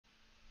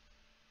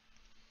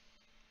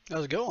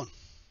How's it going?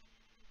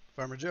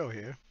 Farmer Joe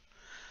here.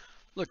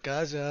 Look,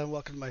 guys,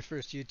 welcome to my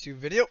first YouTube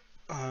video.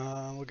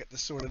 We'll get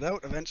this sorted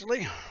out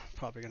eventually.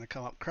 Probably gonna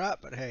come up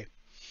crap, but hey.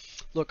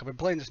 Look, I've been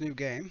playing this new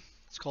game.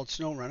 It's called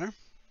SnowRunner.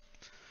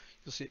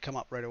 You'll see it come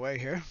up right away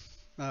here.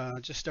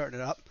 Just starting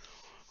it up.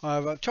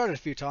 I've tried it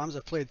a few times.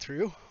 I've played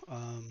through.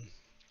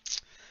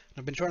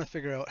 I've been trying to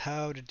figure out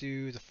how to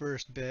do the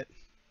first bit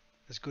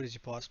as good as you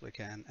possibly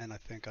can, and I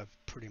think I've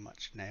pretty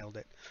much nailed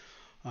it.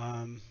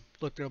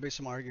 Look, there'll be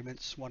some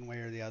arguments one way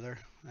or the other,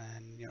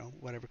 and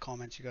whatever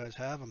comments you guys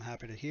have, I'm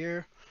happy to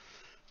hear.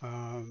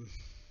 Um,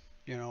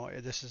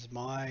 this is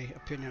my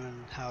opinion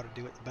on how to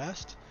do it the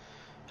best,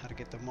 how to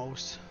get the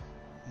most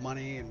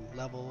money and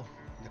level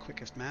in the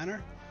quickest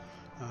manner.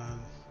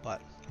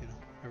 But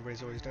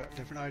everybody's always got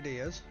different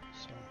ideas,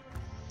 so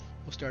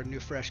we'll start a new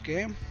fresh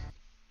game.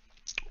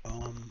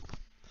 Um,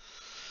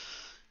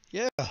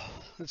 yeah,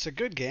 it's a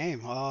good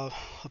game. I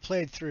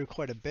played through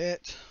quite a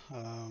bit.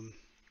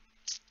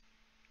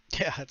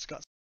 Yeah, it's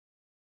got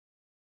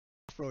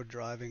off-road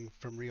driving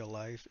from real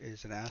life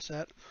is an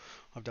asset.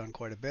 I've done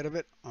quite a bit of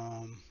it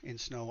in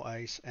snow,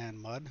 ice,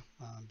 and mud,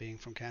 being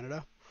from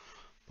Canada.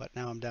 But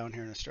now I'm down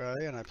here in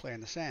Australia and I play in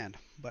the sand.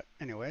 But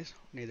anyways,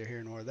 neither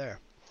here nor there.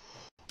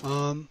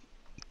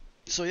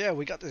 So yeah,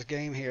 we got this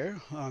game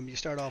here. You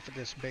start off with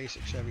this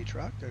basic Chevy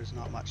truck. There's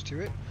not much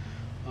to it.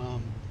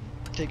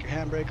 Take your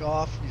handbrake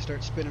off, you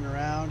start spinning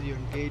around, you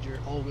engage your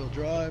all-wheel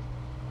drive,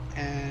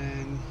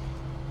 and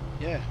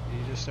yeah,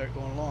 you just start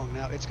going along.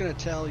 Now it's going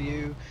to tell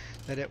you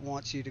that it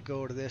wants you to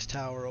go to this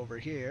tower over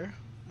here.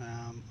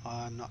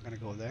 I'm not going to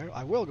go there.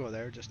 I will go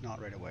there, just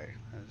not right away.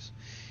 As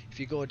if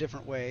you go a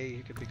different way,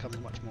 you can become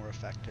much more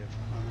effective.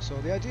 So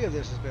the idea of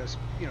this is this,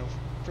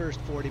 first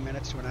 40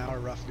 minutes to an hour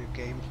roughly of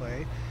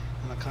gameplay,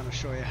 and I'll kind of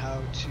show you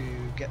how to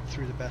get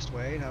through the best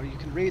way. Now you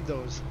can read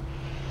those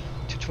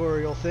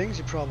tutorial things,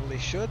 you probably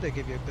should. They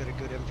give you a bit of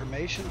good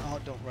information. Oh,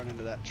 don't run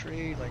into that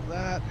tree like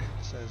that.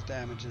 It says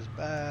damage is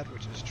bad,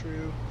 which is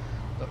true.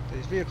 Look,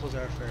 these vehicles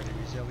are fairly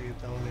resilient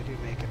though. They do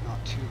make it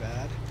not too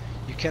bad.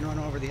 You can run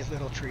over these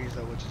little trees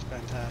though, which is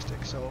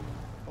fantastic. So,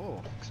 oh,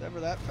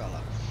 sever that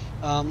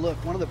fella. Look,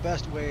 one of the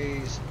best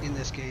ways in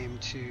this game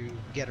to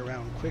get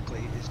around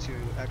quickly is to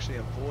actually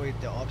avoid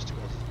the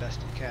obstacles as best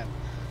you can.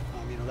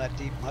 That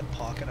deep mud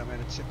pocket, I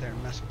might sit there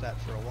and mess with that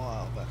for a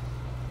while, but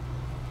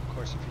of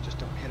course, if you just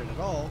don't hit it at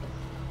all,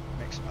 it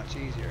makes it much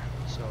easier.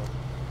 So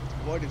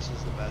avoidance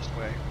is the best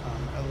way,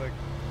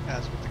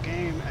 as with the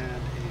game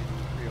and in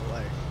real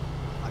life.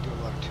 I do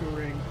a lot of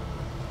touring,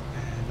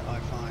 and I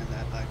find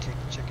that I take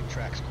the chicken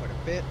tracks quite a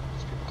bit,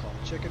 as people call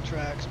them chicken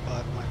tracks,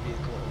 but my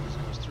vehicle always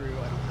goes through.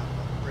 I don't have a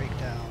lot of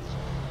breakdowns.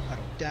 I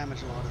don't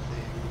damage a lot of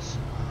things.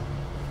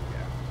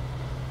 Yeah.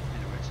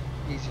 Anyways,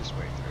 easiest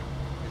way through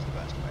is the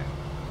best way.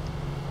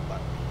 But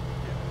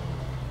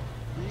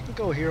yeah, you can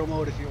go hero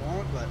mode if you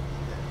want, but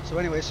so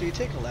anyway, so you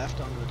take a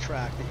left onto the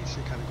track that you see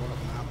kind of going up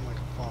the mountain, like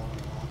I'm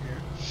following along here.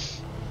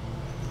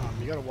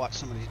 You got to watch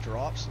some of these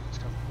drops. It's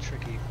kind of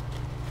tricky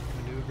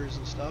maneuvers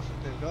and stuff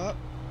that they've got.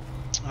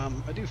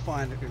 I do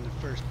find that in the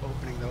first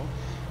opening though,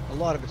 a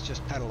lot of it's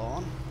just pedal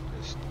on,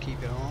 just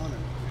keep it on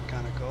and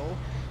kind of go.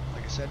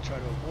 Like I said, try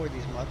to avoid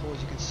these mud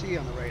holes. You can see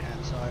on the right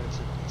hand side it's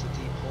a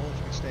deep hole. If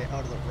you can stay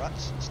out of the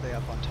ruts and stay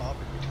up on top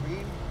in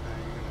between,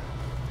 you're going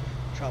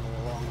to travel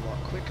along a lot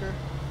quicker.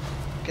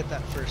 Get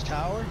that first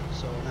tower.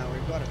 So now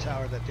we've got a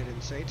tower that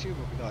didn't say to,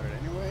 but we got it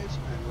anyways,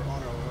 and we're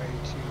on our way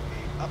to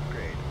an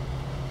upgrade.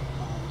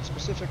 The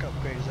specific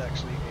upgrade is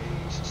actually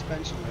a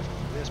suspension lift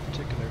for this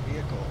particular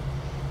vehicle.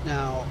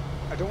 Now,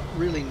 I don't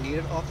really need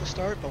it off the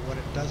start, but what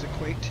it does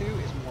equate to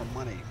is more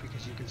money,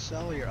 because you can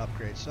sell your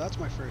upgrades. So that's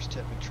my first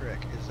tip and trick,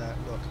 is that,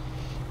 look,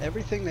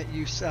 everything that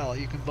you sell,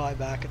 you can buy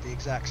back at the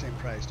exact same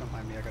price. Don't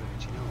mind me, I got an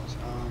itchy nose.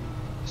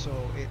 So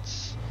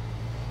it's,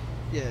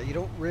 yeah, you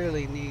don't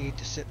really need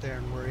to sit there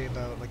and worry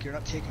about, like, you're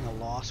not taking a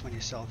loss when you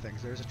sell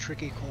things. There's a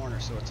tricky corner,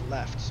 so it's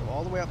left. So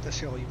all the way up this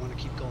hill, you want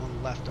to keep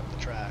going left up the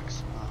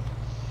tracks.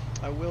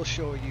 I will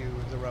show you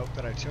the route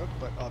that I took,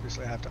 but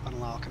obviously I have to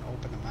unlock and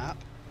open the map.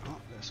 Oh,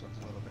 this one's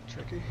a little bit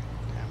tricky.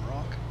 Damn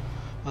rock.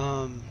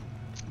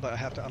 But I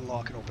have to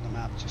unlock and open the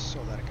map just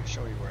so that I can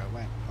show you where I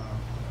went.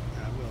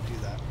 And I will do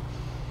that.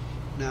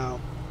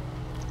 Now,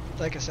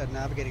 like I said,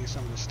 navigating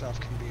some of this stuff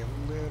can be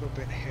a little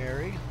bit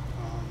hairy.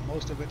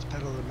 Most of it's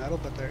pedal to the metal,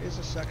 but there is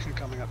a section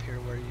coming up here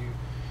where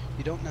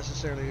you don't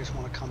necessarily just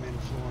want to come in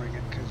flooring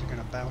it, because you're going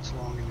to bounce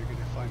along and you're going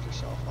to find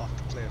yourself off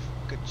the cliff.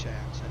 Good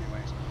chance,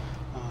 anyways.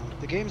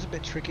 The game's a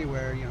bit tricky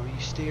where you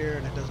steer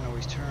and it doesn't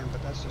always turn,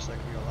 but that's just like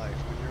real life.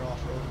 When you're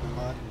off-road in the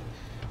mud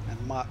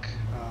and muck,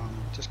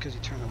 just because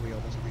you turn the wheel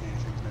doesn't mean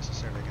anything's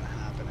necessarily going to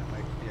happen. It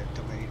might be a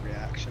delayed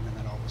reaction, and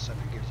then all of a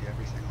sudden it gives you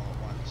everything all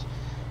at once.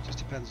 Just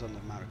depends on the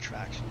amount of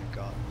traction you've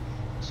got,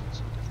 all sorts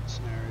of different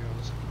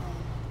scenarios.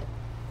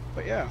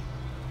 But yeah,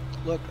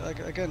 look,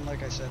 again,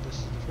 like I said, this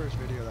is the first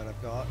video that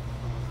I've got.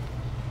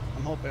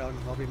 I'm hoping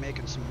I'll be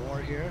making some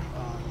more here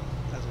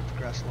as I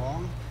progress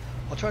along.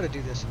 I'll try to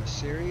do this in a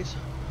series,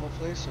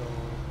 hopefully, so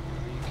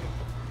you can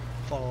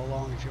follow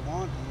along if you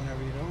want, and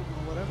whenever you don't,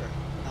 or whatever.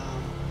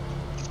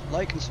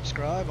 Like and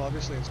subscribe.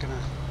 Obviously, it's going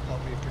to help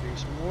me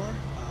produce more.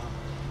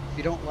 If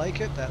you don't like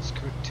it, that's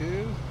good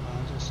too.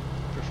 Just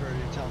prefer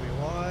you to tell me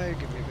why,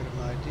 give me a bit of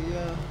an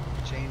idea,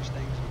 change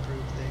things,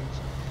 improve things.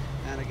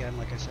 And again,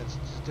 like I said,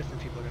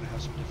 different people are going to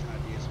have some different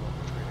ideas about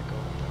which way to go.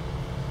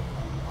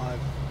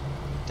 I've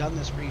done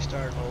this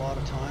restart a lot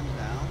of times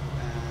now,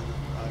 and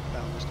I've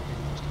found this to be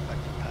the most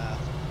effective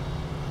path,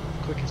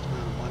 quickest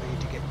amount of money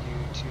to get you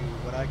to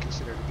what I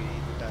consider to be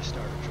the best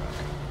starter truck.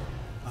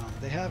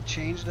 They have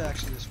changed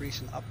actually this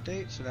recent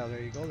update, so now there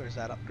you go, there's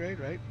that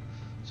upgrade, right?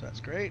 So that's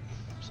great.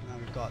 So now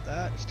we've got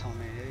that. It's telling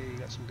me, hey, you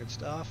got some good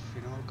stuff,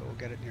 you know, go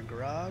get it in your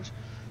garage.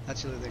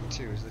 That's the other thing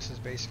too, is this is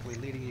basically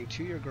leading you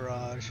to your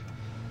garage,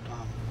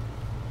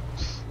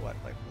 what,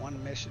 like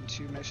 1 mission,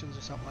 2 missions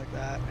or something like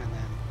that, and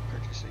then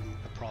purchasing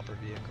a proper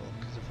vehicle,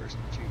 because the first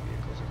 2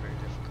 vehicles are very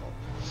difficult.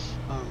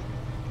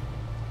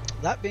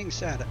 That being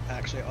said,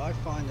 actually, I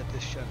find that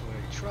this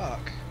Chevrolet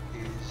truck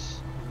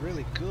is a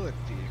really good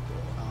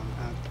vehicle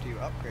after you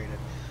upgrade it.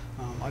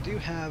 I do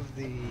have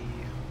the, what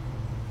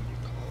do you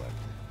call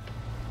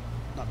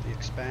it? Not the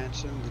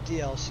expansion, the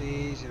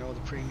DLCs, you know, the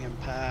premium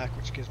pack,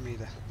 which gives me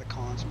the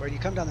cons. Where you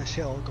come down this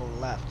hill, go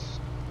left.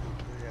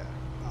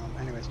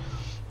 Yeah. Anyways,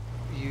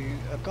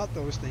 I've got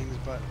those things,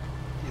 but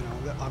you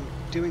know, I'm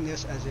doing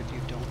this as if you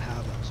don't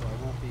have them, so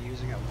I won't be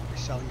using it, I won't be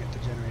selling it to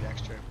generate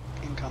extra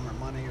income or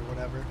money or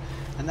whatever.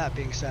 And that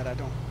being said, I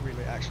don't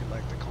really actually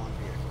like the con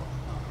vehicle.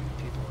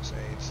 People will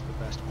say it's the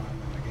best one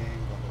in the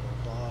game, blah blah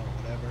blah blah, or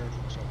whatever,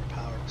 most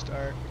overpowered to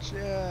start, which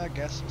yeah, I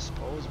guess I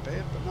suppose a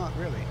bit, but not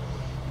really.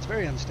 It's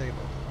very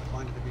unstable. I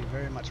find it to be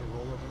very much a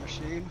rollover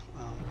machine.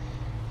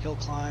 Hill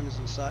climbs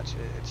and such,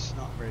 it's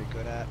not very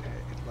good at.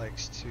 It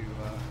likes to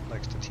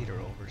teeter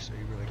over, so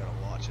you really gotta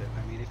watch it.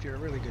 I mean, if you're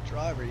a really good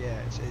driver, yeah,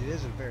 it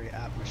is a very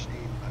apt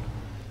machine, but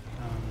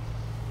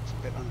it's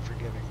a bit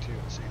unforgiving too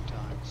at the same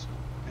time. So,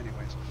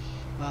 anyways,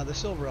 the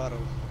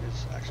Silverado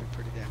is actually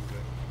pretty damn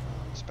good,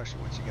 especially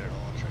once you get it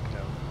all tricked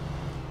out.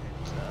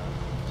 It's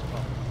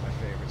probably one of my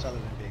favorites, other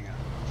than being a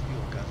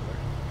fuel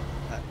guzzler.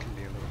 That can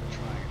be a little bit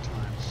trying at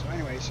times. So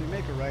anyway, so you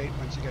make a right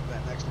once you get to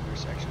that next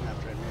intersection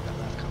after I made that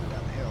left coming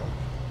down the hill.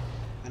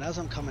 And as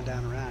I'm coming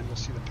down around, you'll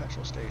see the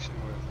petrol station,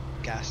 or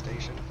gas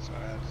station.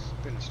 Sorry,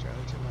 I've been in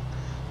Australia too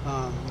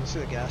long. You'll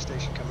see the gas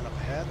station coming up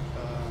ahead.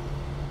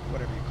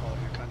 Whatever you call it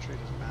in your country, it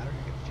doesn't matter,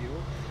 you get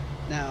fuel.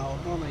 Now,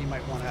 normally you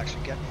might want to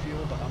actually get fuel,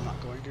 but I'm not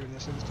going to in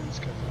this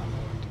instance because I'm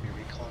going to be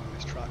recalling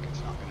this truck.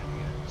 It's not going to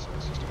need it, so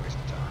it's just a waste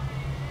of time.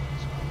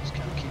 So I'll just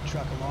kind of keep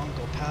trucking along,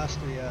 go past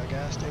the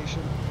gas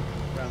station,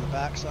 around the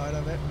back side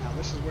of it. Now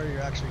this is where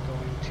you're actually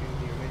going to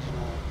the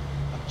original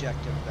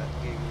objective that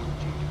the game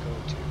wanted you to go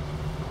to.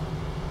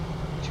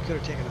 You could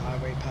have taken a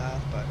highway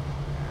path, but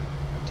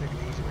taking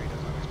the easy way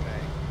doesn't always pay.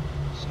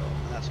 So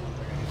that's one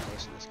thing I did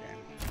notice in this game.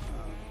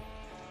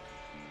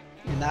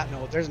 In that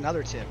note, there's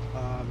another tip.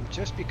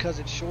 Just because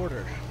it's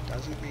shorter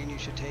doesn't mean you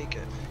should take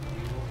it.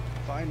 You will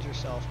find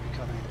yourself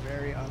becoming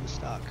very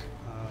unstuck,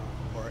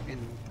 or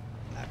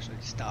actually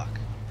stuck,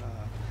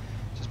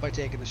 just by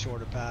taking the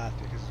shorter path,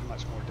 because it's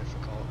much more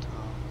difficult.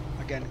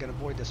 Again, going to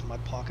avoid this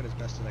mud pocket as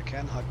best as I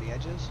can, hug the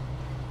edges.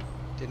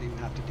 Didn't even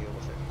have to deal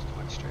with it, just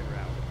went straight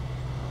around it.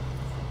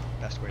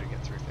 Best way to get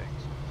through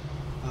things.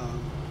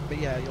 But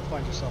yeah, you'll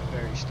find yourself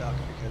very stuck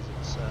because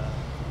it's the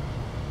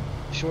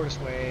shortest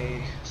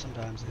way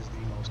sometimes is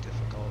the most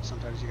difficult.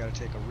 Sometimes you got to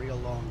take a real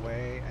long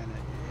way, and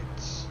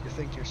you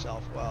think to yourself,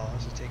 well,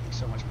 this is taking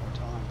so much more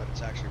time, but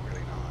it's actually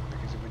really not,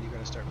 because when you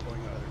got to start pulling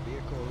out other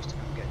vehicles to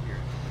come get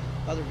your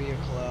other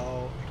vehicle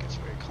out, it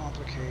gets very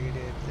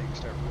complicated. Things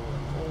start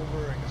rolling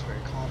over, it gets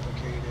very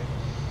complicated.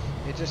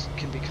 It just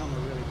can become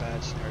a really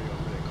bad scenario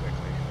really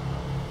quickly.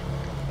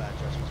 A couple bad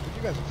judgments, but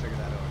you guys will figure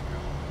that out on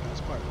your own.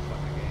 That's part of the fun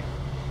of the game.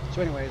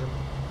 So anyways, I'm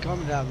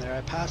coming down there.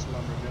 I passed the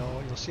lumber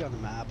mill. You'll see on the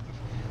map.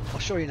 I'll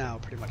show you now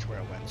pretty much where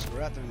I went. So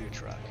we're at the new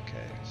truck,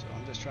 okay? So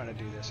I'm just trying to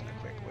do this in a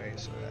quick way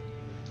so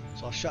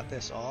I'll shut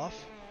this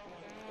off.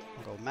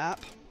 I'll go map,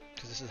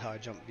 because this is how I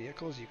jump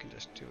vehicles. You can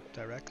just do it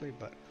directly,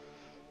 but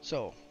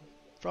so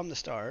from the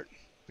start,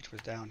 which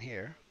was down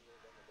here,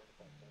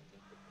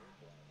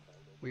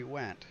 we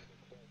went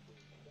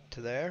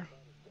to there,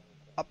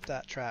 up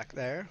that track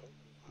there.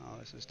 Oh,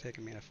 this is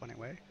taking me in a funny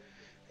way.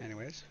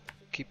 Anyways,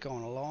 keep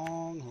going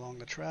along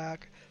the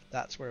track.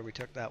 That's where we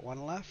took that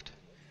one left,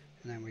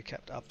 and then we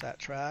kept up that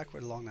track,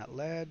 went along that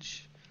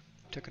ledge,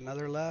 took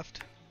another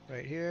left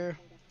right here.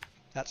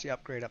 That's the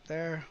upgrade up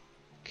there.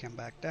 Came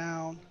back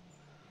down,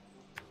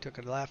 took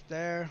a left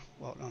there.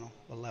 Well, no,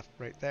 a left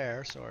right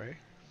there, sorry.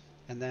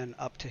 And then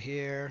up to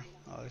here.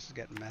 Oh, this is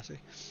getting messy.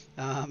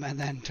 And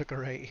then took a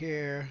right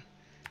here,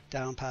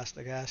 down past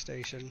the gas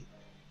station,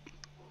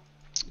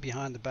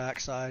 behind the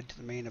backside to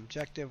the main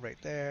objective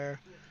right there,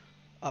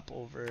 up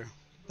over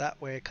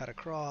that way, cut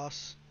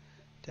across,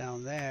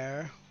 down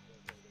there,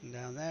 and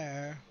down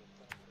there,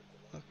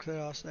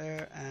 across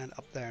there, and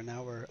up there.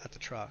 Now we're at the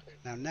truck.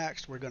 Now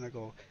next we're going to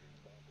go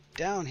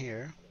down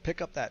here,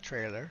 pick up that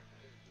trailer,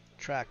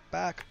 track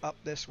back up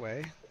this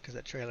way, because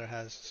that trailer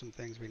has some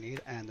things we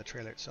need, and the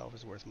trailer itself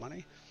is worth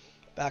money.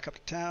 Back up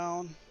to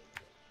town,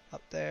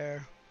 up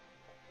there,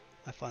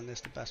 I find this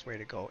the best way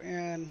to go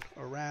in,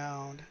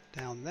 around,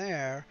 down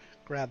there,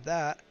 grab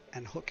that,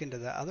 and hook into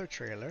the other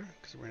trailer,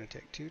 because we're going to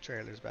take 2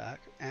 trailers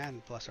back,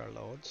 and plus our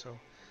load, so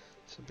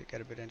this will get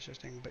a bit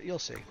interesting, but you'll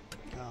see,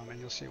 and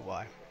you'll see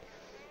why.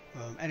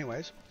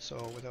 Anyways, so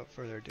without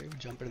further ado,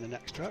 jump into the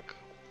next truck,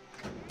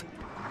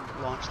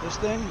 launch this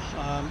thing.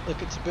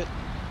 Look, it's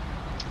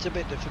a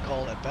bit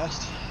difficult at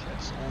best.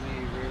 It's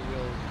only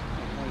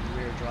only the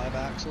rear drive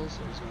axles.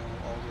 There's no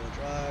all-wheel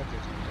drive.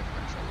 There's no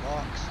differential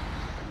locks.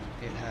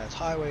 It has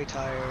highway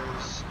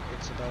tires.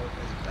 It's about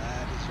as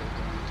bad as you're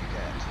going to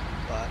get.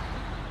 But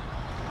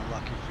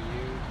lucky for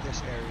you,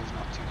 this area is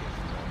not too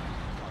difficult.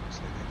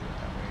 Obviously, they do it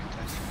that way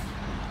intentionally.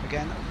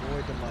 Again,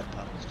 avoid the mud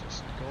puddles.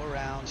 Just go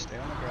around, stay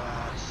on the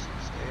grass,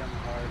 stay on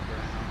the hard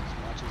ground as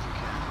much as you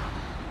can.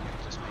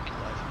 It'll just make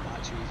your life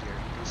much easier.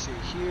 You can see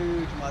a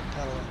huge mud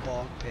puddle and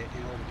bog pit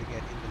in order to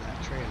get into that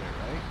trailer,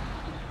 right?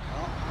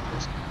 Well,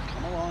 just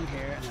come along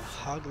here and then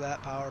hug that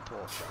power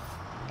pole.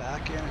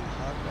 Back in and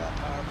hug that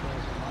power pole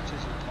as much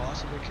as you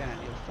possibly can.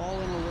 You'll fall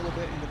in a little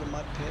bit into the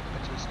mud pit,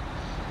 but just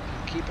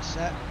keep a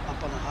set up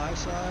on the high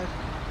side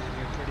and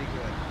you're pretty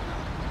good.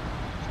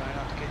 Try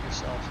not to get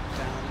yourself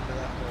down into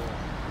that hole.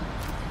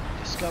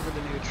 Discover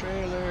the new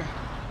trailer.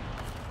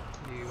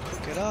 You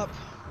hook it up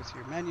with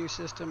your menu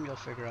system. You'll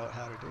figure out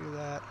how to do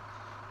that.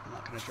 I'm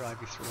not going to drive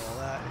you through all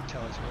that. It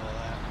tells you all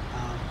that.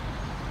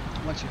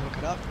 Once you hook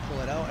it up, pull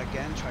it out.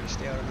 Again, try to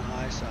stay out on the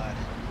high side.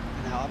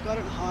 Now I've got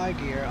it in high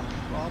gear. I'm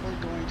probably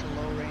going to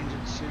low range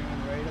it soon,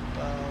 right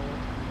about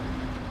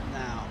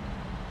now.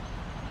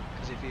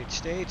 Because if you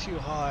stay too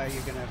high,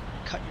 you're going to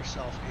cut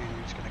yourself in.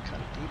 You're just going to cut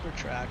a deeper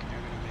track, and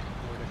you're going to make it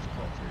more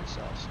difficult for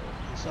yourself. So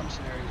in some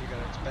scenarios,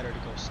 it's better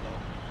to go slow.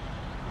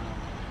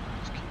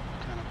 Just keep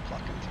kind of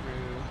plucking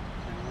through,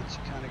 and once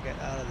you kind of get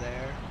out of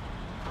there,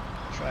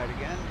 try it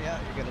again. Yeah,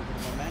 you get a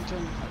little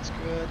momentum. That's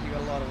good. You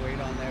got a lot of weight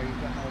on there.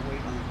 You've got no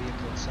weight on the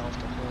vehicle itself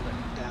to hold it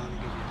down and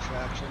give you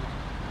traction.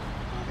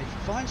 If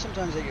you find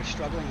sometimes that you're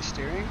struggling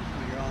steering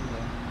when you're on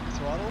the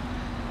throttle,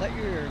 let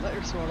your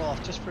throttle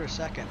off just for a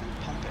second and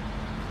pump it.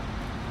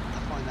 I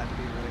find that to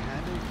be really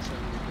handy. It's a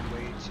really good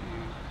way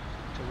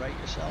to right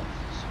yourself,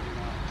 so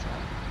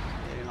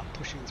you're not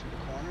pushing through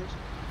the corners.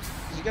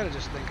 Because you got to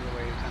just think of the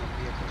way kind of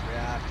vehicles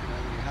react. You know,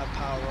 when you have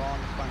power on,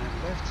 the front end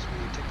lifts. When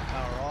you take the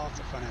power off,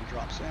 the front end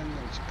drops in,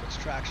 which puts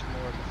traction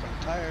more in the front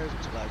tires,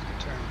 which allows you to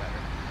turn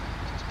better.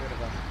 So it's a bit of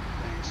a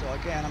thing. So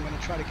again, I'm going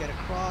to try to get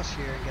across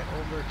here and get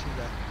over to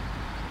the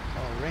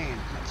rain.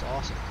 That's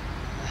awesome.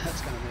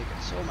 That's going to make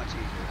it so much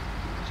easier.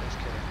 Just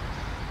kidding.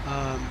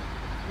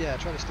 Yeah,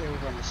 try to stay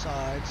over on the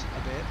sides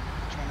a bit.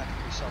 Try not to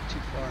get yourself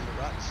too far into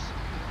ruts.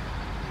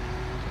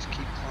 And just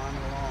keep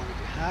climbing along. If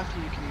you have to,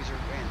 you can use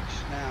your winch.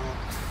 Now,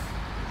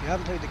 if you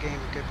haven't played the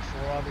game good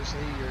before,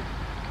 obviously, you're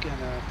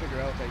going to figure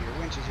out that your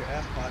winch is your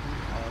F button,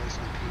 or at least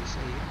on PC,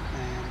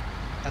 and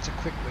that's a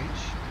quick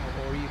winch.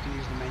 Or you can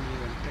use the menu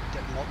and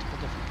pick multiple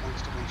different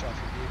points to winch off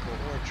your vehicle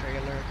or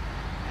trailer,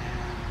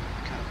 and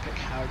kind of pick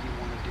how you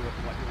want to do it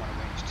and what you want to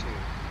winch to.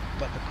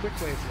 But the quick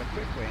way for the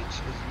quick winch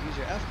is you use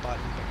your F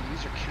button, but you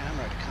use your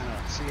camera to kind of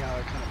see how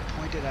it kind of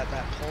pointed at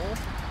that pole.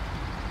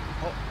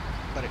 Oh,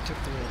 but it took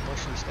the little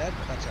bush instead,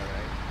 but that's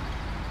alright.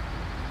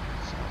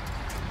 So,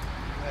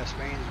 this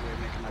rain is really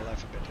making my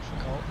life a bit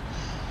difficult.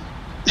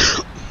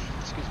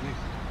 Excuse me.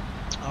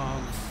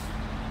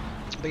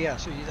 But yeah,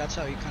 so that's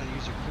how you kind of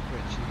use your quick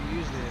winch.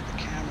 You use the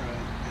camera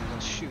and it'll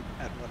shoot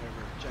at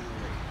whatever,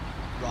 generally,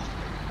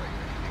 roughly, what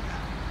you're aiming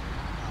at.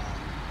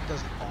 It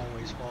doesn't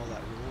always follow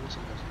that rule, so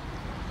it doesn't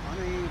look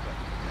funny, but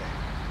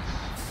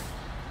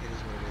hey, it is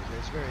what it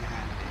is. It's very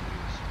handy to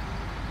use.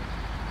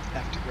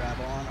 F to grab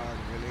on, R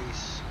to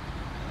release.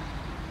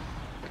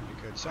 Can be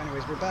good. So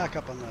anyways, we're back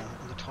up on the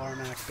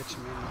tarmac,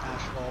 bitumen,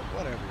 asphalt,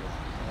 whatever you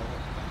want to call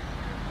it, depending on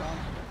where you're from.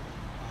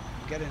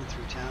 Get in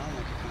through town,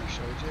 like I kind of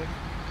showed you.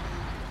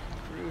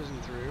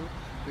 Cruising through.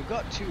 We've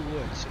got 2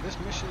 woods, so this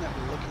mission that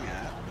we're looking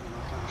at, and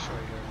I'll kind of show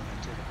you here when I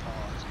take a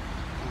pause,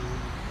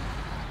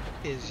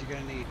 is you're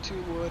going to need 2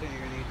 wood and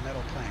you're going to need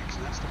metal planks,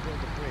 and that's to build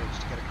a bridge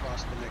to get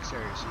across the next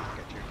area so you can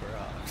get to your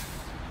garage.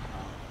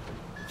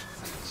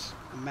 And it's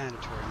a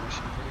mandatory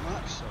mission pretty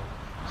much, so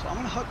I'm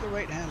going to hug the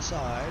right hand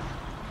side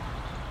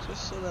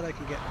just so that I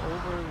can get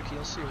over.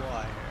 You'll see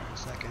why here in a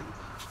second.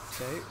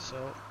 Okay,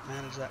 so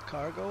manage that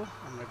cargo.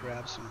 I'm going to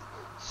grab some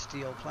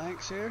steel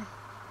planks here.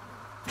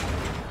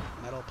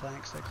 Metal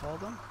planks, they call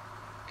them.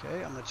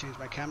 Okay, I'm going to change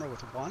my camera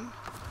with 1.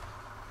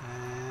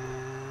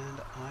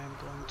 And I'm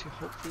going to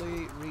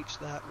hopefully reach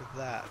that with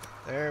that.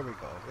 There we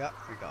go. Yep,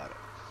 we got it.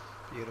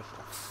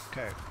 Beautiful.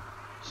 Okay,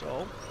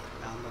 so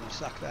now I'm going to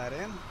suck that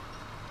in.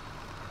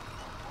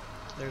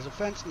 There's a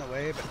fence in the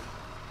way, but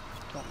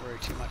don't worry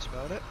too much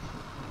about it.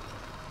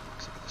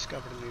 Looks like I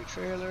discovered a new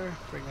trailer.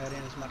 Bring that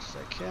in as much as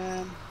I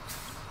can.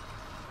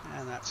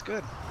 And that's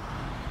good.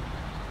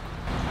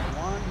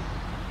 One.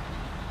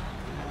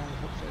 And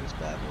hopefully this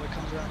bad boy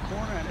comes around the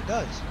corner, and it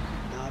does.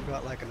 Now I've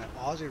got like an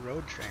Aussie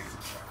road train.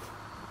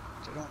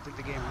 Which I don't think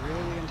the game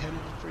really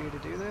intended for you to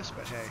do this,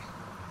 but hey,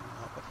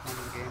 what fun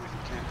in the game if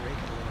you can't break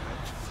it a little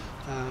bit.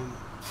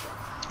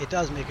 It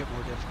does make it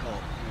more difficult,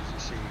 as you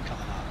see, coming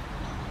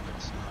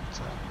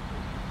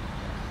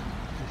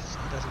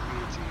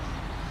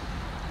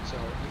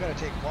got to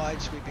take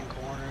wide sweeping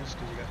corners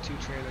because you got two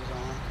trailers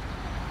on.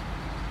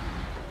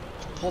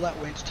 Pull that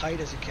winch tight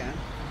as you can.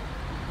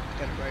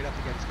 Get it right up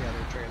against the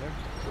other trailer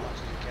as much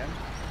as you can.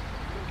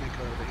 Make it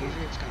a little bit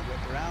easier. It's going to whip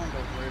around.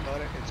 Don't worry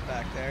about it. It's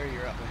back there.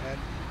 You're up ahead.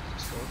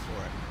 Just go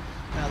for it.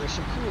 Now there's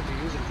some cool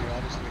views in here.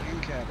 Obviously the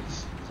in-cab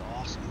is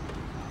awesome.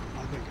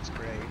 I think it's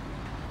great.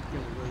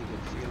 Gives a really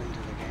good feeling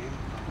to the game.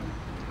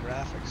 The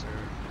graphics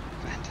are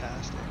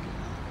fantastic. You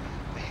know,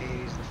 the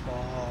haze, the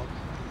fog,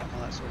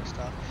 all that sort of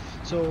stuff.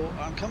 So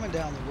I'm coming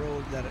down the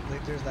road that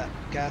there's that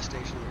gas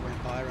station that we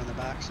went by around the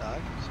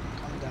backside. So I'm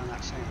coming down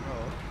that same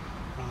road.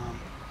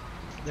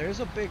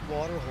 There's a big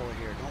water hole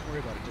here. Don't worry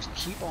about it. Just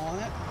keep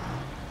on it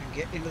and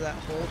get into that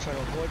hole. Try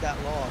to avoid that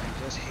log and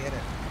just hit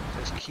it.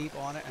 Just keep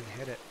on it and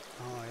hit it.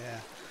 Oh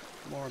yeah.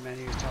 More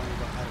menus telling you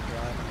about how to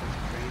drive and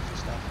different trains and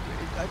stuff.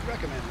 I'd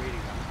recommend reading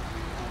them. I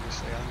mean,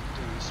 obviously I'm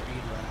doing a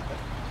speed run of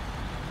it.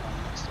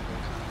 That's the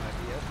whole kind of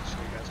idea. I'll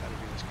show you guys how to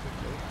do this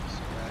quickly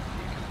so that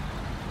you can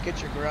get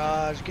your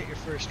garage, get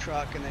your first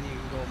truck, and then you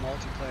can go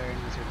multiplayer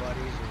with your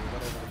buddies or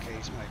whatever the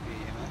case might be,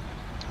 you know.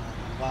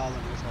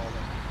 Wilding with all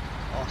the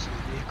awesome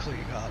vehicle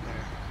you got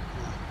there.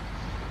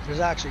 There's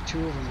actually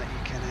two of them that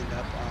you can end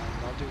up on.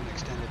 I'll do an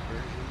extended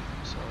version,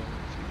 so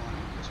if you want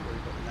to just worry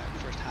about that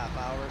first half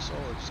hour or so,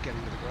 or just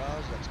getting to the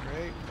garage, that's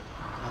great.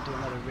 I'll do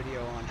another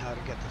video on how to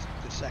get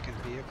the second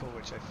vehicle,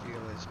 which I feel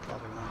is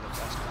probably one of the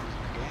best ones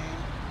in the game.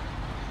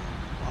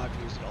 I've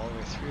used it all the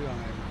way through.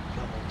 I'm at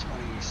level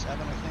 27,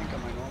 I think,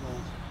 on my normal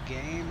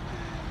game,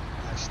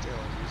 and I still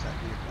use that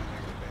vehicle on a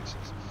regular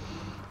basis.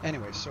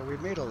 Anyway, so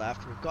we've made a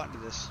left. We've gotten to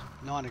this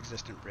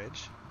non-existent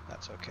bridge.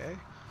 That's okay.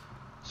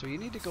 So you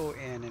need to go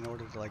in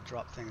order to like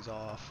drop things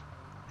off,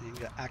 and you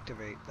need to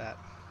activate that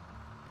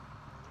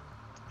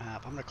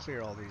app. I'm going to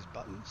clear all these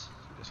buttons.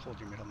 So just hold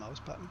your middle mouse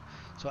button.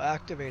 So I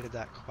activated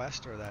that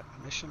quest or that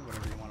mission,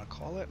 whatever you want to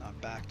call it. And I've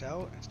backed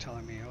out. It's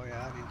telling me, oh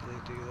yeah, I need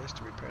to do this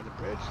to repair the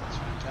bridge. That's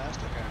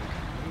fantastic. I already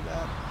kind of knew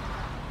that.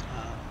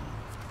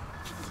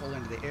 Pull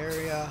into the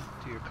area,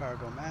 do your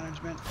cargo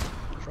management,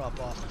 drop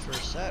off the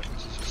first set,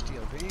 which is your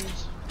steel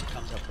beams. It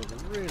comes up with a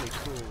really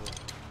cool,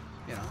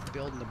 you know,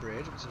 building the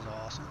bridge, which is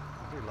awesome.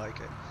 I really like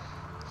it.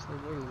 So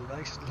really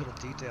nice little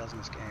details in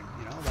this game.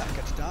 You know, that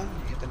gets done,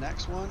 you hit the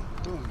next one,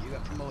 boom, you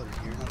got promoted.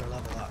 You're another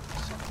level up.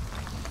 So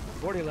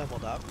you've already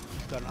leveled up.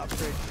 You've got an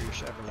upgrade for your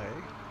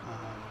Chevrolet,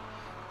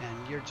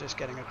 and you're just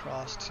getting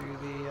across to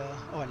the.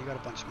 Oh, and you got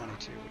a bunch of money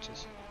too, which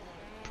is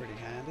pretty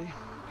handy.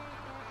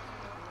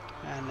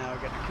 And now we're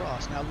getting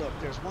across. Now look,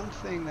 there's one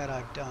thing that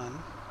I've done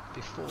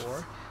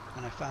before,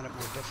 and I found it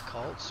more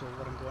difficult, so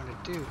what I'm going to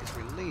do is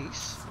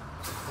release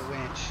the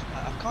winch.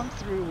 I've come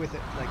through with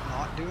it like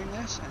not doing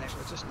this, and it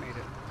just made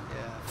it,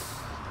 yeah,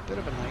 a bit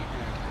of a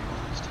nightmare to be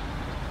honest.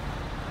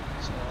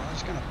 So I'm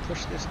just going to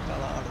push this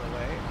fella out of the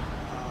way.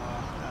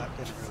 That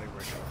didn't really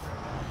work out very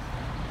well.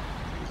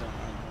 Things don't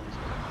always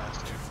go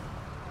fast here.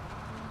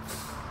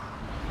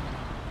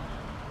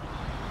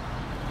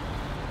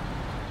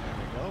 There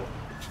we go.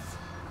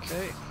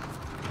 Okay,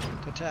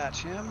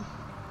 detach him,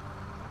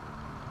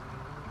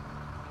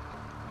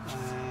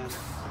 and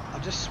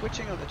I'm just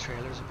switching out the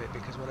trailers a bit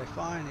because what I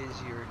find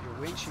is your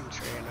winching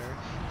trailer,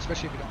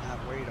 especially if you don't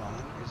have weight on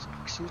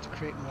it, seems to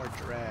create more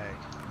drag.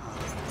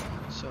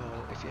 So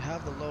if you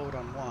have the load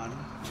on one,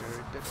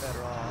 you're a bit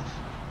better off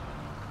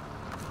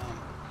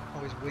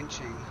always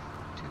winching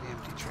to the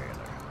empty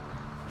trailer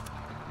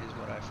is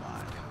what I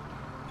find.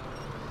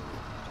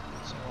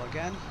 So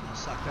again, I'll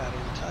suck that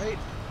in tight.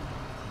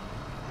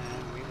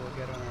 And we will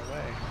get on our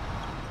way.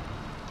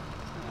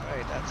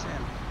 Alright, that's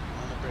him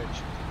on the bridge.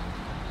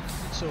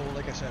 So,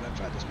 like I said, I've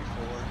tried this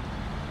before,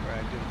 where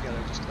I did it together,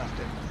 just left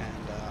it,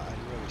 and I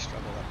really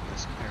struggled up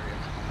this area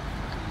coming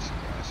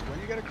up. So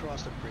when you get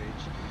across the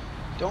bridge,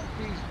 don't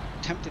be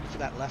tempted for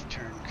that left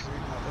turn, because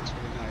even though it looks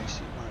really nice,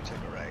 you want to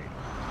take a right.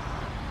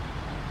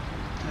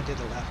 I did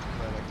the left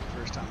because like the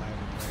first time I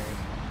ever played.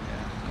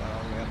 Yeah, got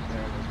all the way up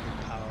there, there's a big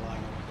power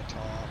line over the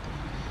top.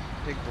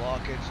 Big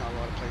blockage, not a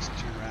lot of place to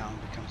turn around,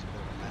 becomes a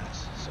bit of a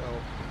mess. So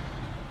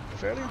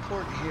fairly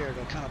important here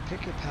to kind of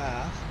pick your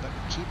path, but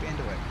keep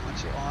into it.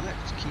 Once you're on it,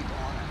 just keep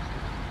on it.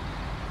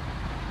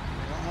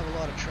 You don't have a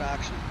lot of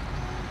traction.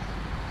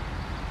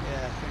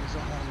 Yeah, things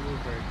don't want to move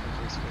very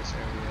quickly through this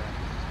area.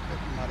 It's a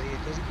bit muddy.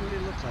 It doesn't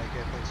really look like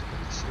it, basically,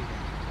 the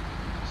seating.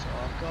 So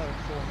I've got it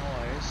full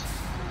noise.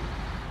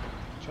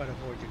 Try to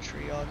avoid your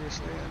tree,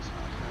 obviously. That's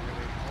not going to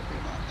really help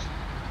you much.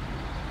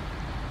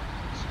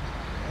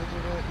 Edge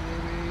of it,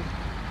 maybe.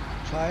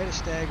 Try to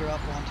stagger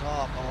up on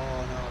top.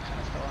 Oh no, I kind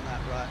of fell in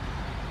that rut.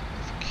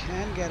 If you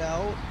can get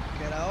out,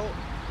 get out.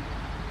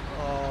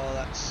 Oh,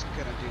 that's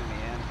gonna do me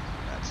in.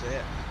 That's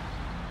it.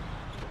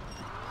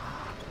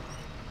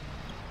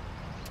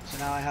 So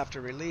now I have to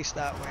release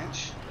that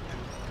winch and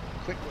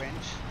quick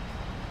winch.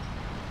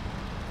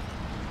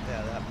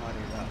 Yeah, that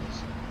muddy, that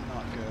was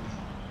not good.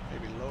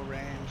 Maybe low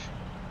range.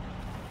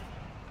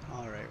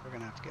 Alright, we're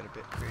gonna have to get a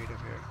bit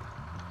creative here.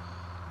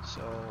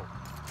 So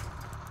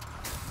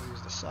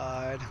use the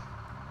side.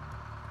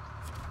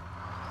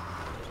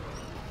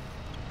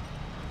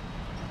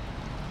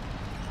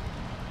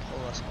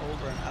 Pull us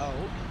over and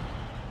out.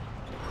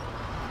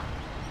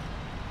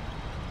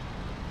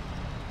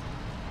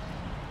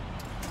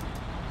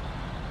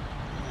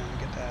 And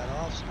get that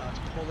off. So now it's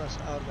pulled us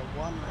out of the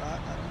one rut.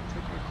 I don't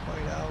think we're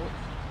quite out.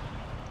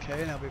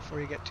 Okay, now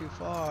before you get too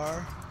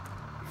far,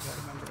 you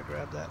gotta remember to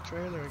grab that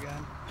trailer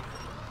again.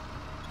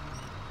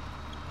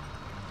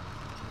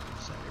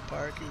 Set your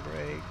parking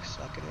brake,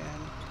 suck it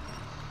in.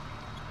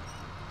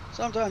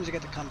 Sometimes you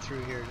get to come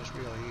through here just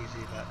real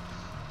easy, but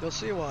you'll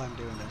see why I'm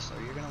doing this. So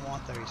you're going to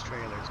want these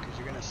trailers because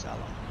you're going to sell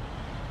them.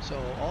 So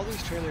all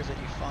these trailers that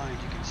you find,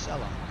 you can sell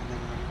them, and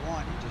then when you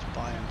want, you just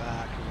buy them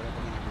back or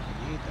whatever whenever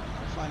you need them.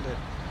 I find it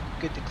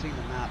good to clean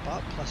the map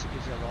up, plus it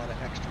gives you a lot of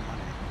extra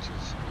money, which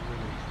is a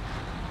really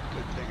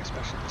good thing,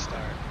 especially at the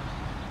start.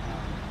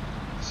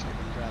 So you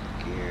can grab a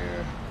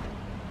gear.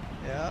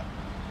 Yeah,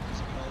 it's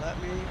going to let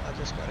me. I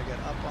just got to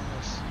get up on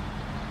this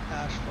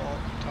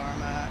asphalt,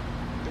 tarmac,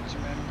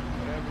 bitumen,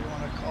 whatever you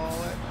want to call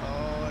it.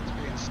 Oh, it's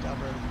being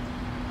stubborn.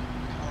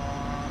 Come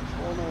on,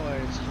 full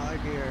noise, high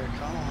gear,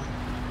 come on.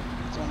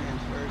 It's only in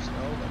first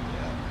though, but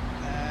yeah.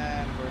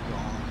 And we're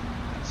gone.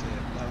 That's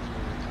it. That was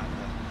really kind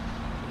of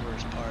the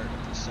worst part of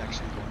this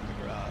section going to the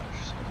garage,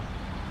 so,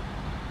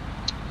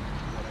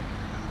 from what I can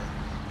remember.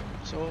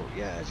 So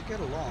yeah, as you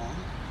get along,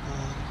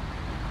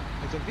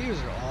 like the views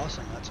are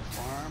awesome. That's a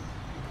farm.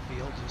 The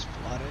field is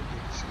flooded.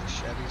 You can see the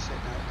Chevy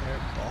sitting out there,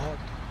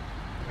 bogged.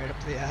 Right up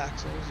to the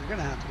axles. You're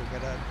gonna have to go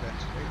get out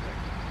eventually.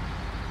 Like,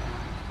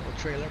 little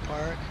trailer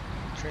park,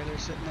 trailer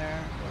sitting there.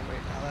 Oh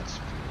wait, now that's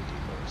fuel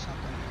depot or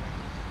something. Anyway.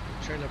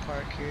 Trailer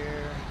park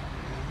here.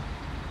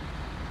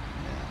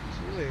 Yeah, it's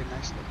really a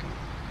nice looking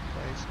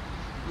place.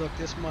 Look,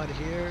 this mud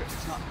here,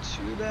 it's not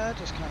too bad.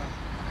 Just kind of,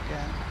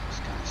 again,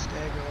 just kind of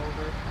stagger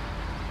over.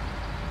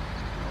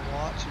 Just kind of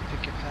watch and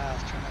pick your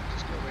path. Try not to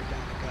just go right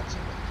down the guts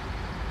of it.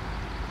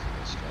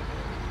 You'll struggle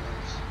over the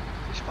years.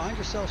 If you find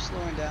yourself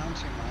slowing down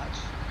too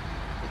much,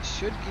 it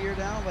should gear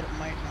down, but it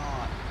might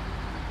not.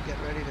 Get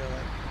ready to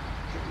like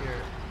hit your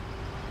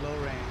low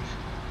range.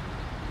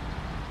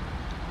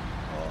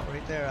 Oh,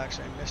 right there,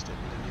 actually I missed it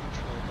into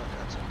neutral, but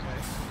that's okay.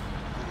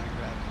 And I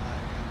grab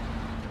high again.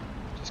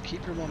 Just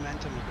keep your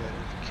momentum a bit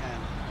if you can.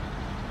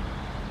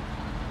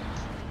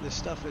 This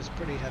stuff is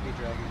pretty heavy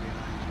dragging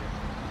behind you.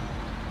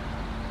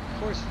 Of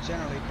course, it's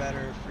generally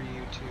better for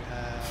you to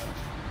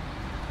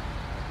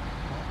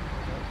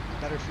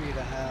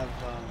have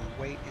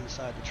weight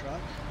inside the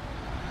truck.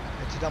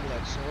 It's a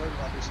double-edged sword.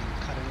 Obviously, you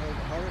cut it a little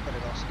bit harder, but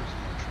it also gives you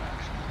more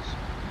traction. So.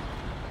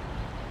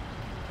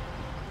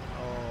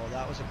 Oh,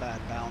 that was a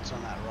bad bounce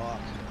on that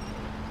rock.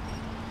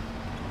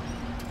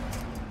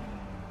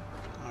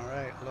 All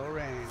right, low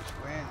range,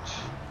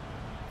 winch.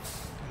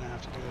 Gonna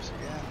have to do this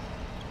again.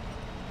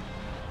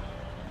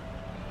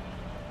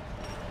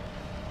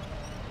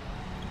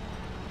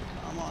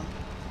 Come on.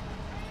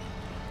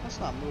 That's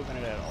not moving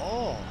it at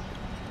all.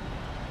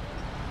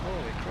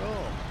 Holy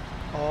crow.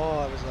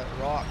 Oh, it was that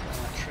rock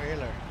on that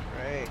trailer.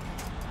 Great.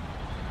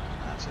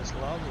 That's just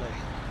lovely.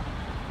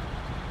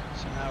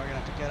 So now we're going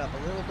to have to get up a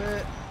little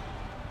bit.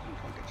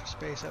 Don't get your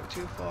space out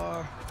too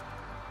far.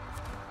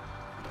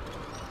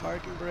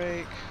 Parking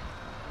brake.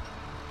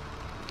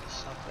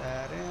 Suck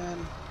that in.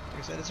 Like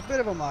I said, it's a bit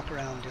of a muck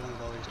around dealing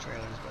with all these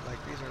trailers, but like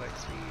these are like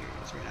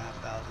 $3,500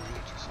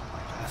 each or something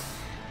like that.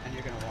 And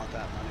you're going to want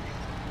that money.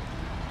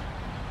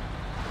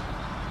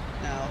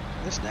 Now,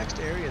 this next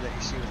area that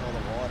you see with all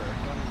the water,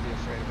 don't even be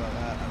afraid about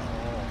that at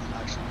all.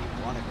 Actually, you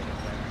want to get in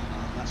there.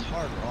 That's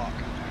hard rock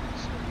in there,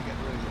 so you get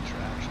really good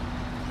traction.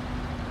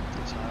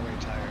 These highway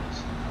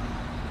tires.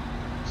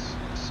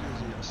 As soon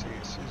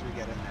as we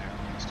get in there,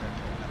 we're going to start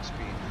picking up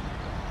speed and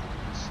we're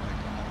going. It's like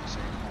the home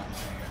safe home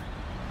right here.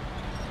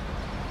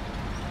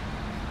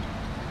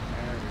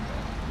 There we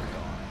go. We're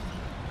going.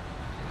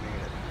 We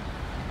made it.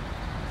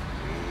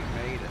 We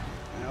made it.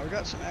 Now we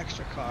got some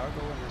extra cargo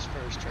in this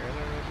first trailer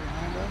right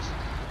behind us.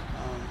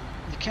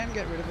 You can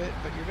get rid of it,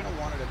 but you're going to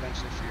want it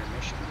eventually for your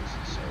missions.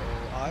 So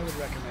I would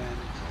recommend,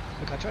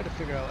 look, I tried to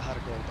figure out how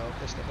to go about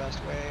this the best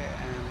way,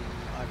 and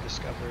I've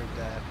discovered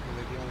that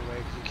really the only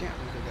way, because you can't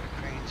really go get a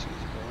crane as soon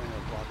as you go in,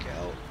 it'll block you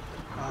out.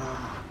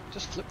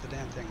 Just flip the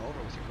damn thing over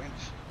with your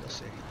winch. You'll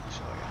see. I'll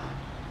show you.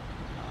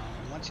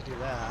 And once you do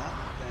that,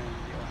 then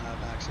you'll have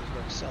access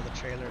where to sell the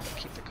trailer but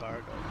keep the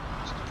cargo,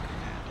 which is pretty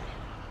handy.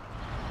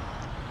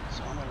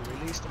 So I'm going to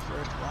release the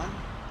first one,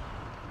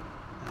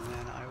 and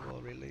then I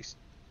will release.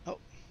 Oh,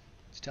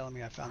 it's telling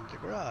me I found the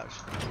garage,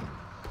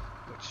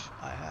 which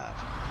I have.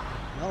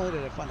 Not only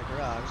did I find the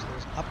garage,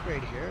 there's an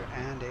upgrade here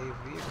and a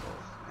vehicle,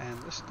 and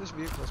this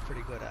vehicle is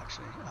pretty good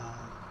actually.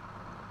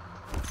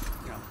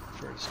 You know,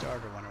 for a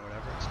starter one or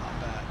whatever, it's not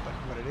bad. But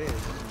what it is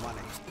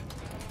money.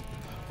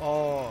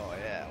 Oh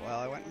yeah, well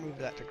I went and moved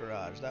that to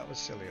garage. That was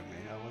silly of me.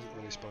 I wasn't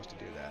really supposed to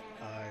do that.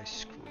 I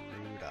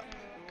screwed up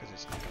because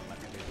it's not going to let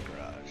me leave the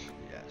garage.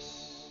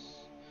 Yes.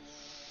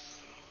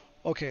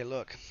 Okay,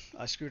 look,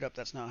 I screwed up.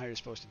 That's not how you're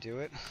supposed to do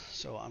it.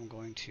 So I'm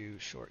going to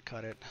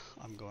shortcut it.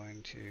 I'm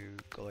going to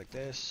go like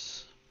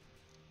this,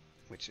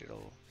 which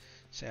it'll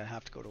say I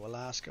have to go to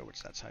Alaska,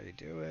 which that's how you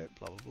do it,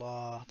 blah, blah,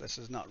 blah. This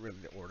is not really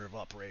the order of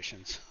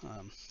operations.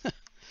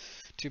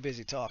 Too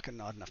busy talking,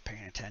 not enough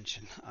paying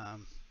attention.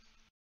 I'm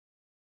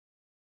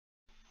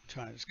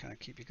trying to just kind of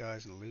keep you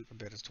guys in the loop a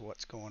bit as to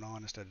what's going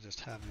on instead of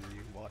just having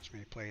you watch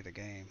me play the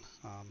game.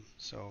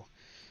 So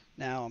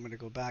now I'm going to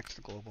go back to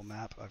the global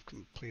map. I've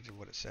completed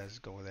what it says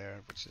go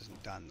there, which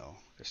isn't done though.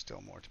 There's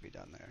still more to be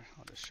done there.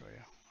 I'll just show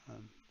you.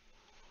 I'm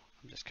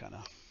just kind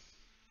of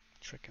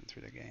tricking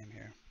through the game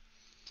here,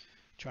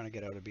 trying to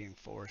get out of being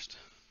forced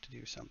to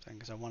do something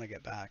because I want to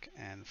get back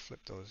and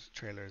flip those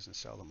trailers and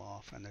sell them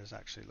off. And there's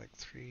actually like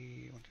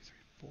 3, 1, 2,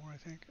 3, 4, I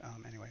think.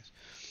 Anyways,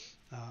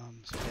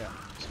 so yeah,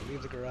 so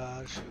leave the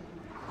garage, so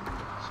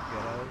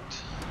get out.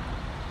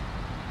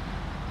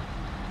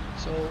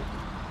 So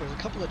there's a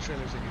couple of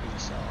trailers that you're going to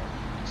sell.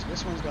 So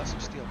this one's got some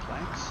steel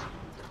planks.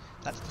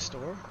 That's the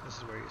store. This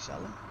is where you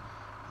sell them.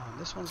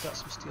 This one's got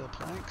some steel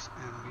planks,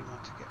 and we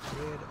want to get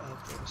rid of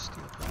those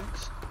steel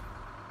planks.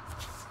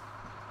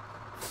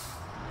 So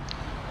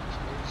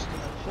we're just going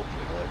to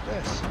hopefully go like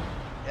this.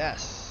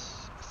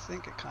 Yes, I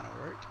think it kind of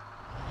worked.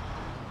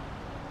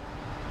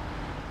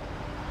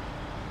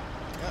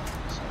 Yep,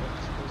 so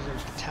those are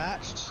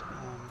detached.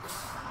 I'll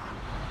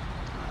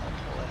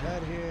pull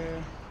ahead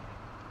here.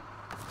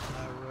 I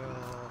will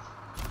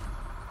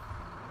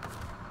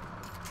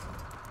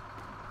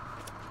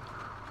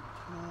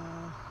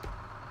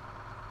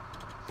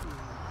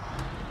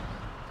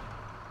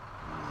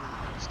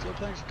steel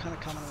planks are kind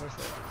of coming with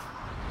it.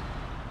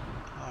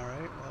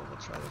 Alright, well we'll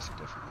try this a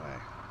different way.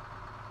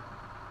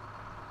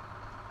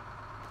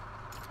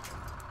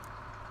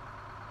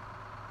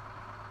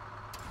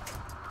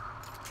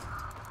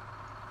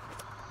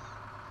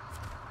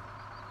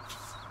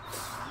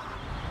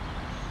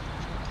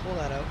 Pull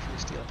that out from the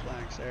steel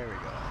planks. There we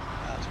go.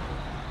 That's what we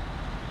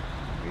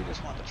want. We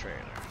just want the trailer.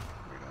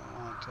 We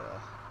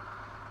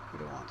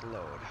don't want the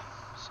load.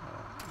 So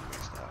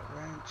release that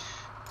wrench.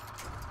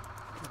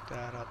 Put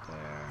that up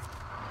there.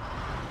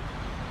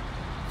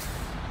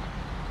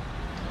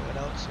 Pull it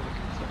out so we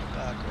can flip it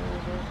back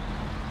over.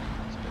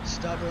 It's a bit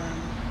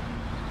stubborn.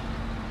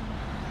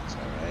 That's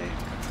alright.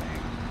 Good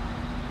thing.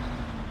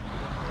 We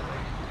don't really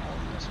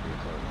own this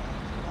vehicle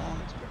for long.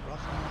 It's a bit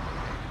rough on it.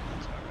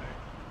 That's alright.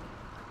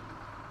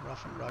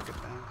 Rough and rugged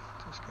then.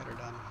 Just get her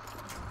done.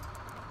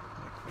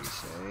 Like we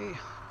say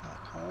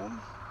back home.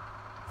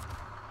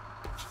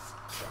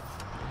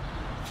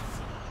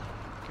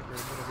 Give her a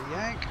bit of a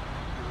yank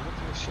and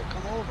hopefully she'll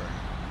come over.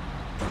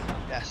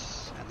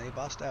 Yes, and they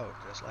bust out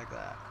just like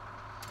that.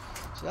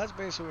 So that's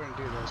basically what we're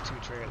going to do, those 2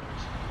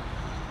 trailers.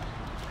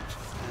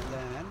 And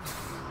then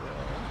we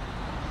will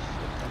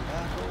flip them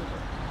back over.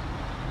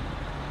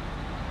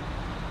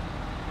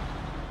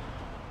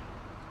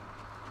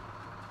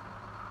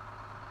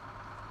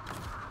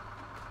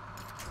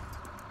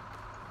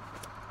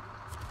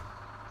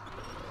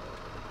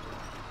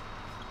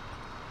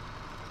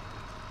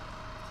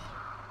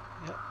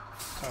 Yep,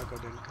 cargo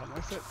didn't come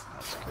with it.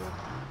 That's good.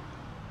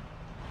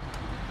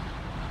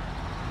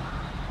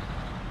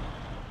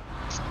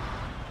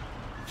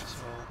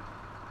 So,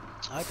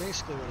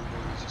 basically what I'm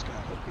doing is just going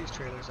to hook these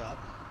trailers up.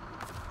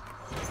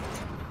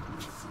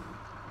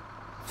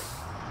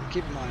 And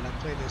keep in mind, I've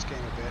played this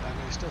game a bit. I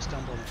mean, I still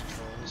stumble in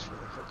controls for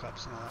the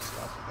hookups and all that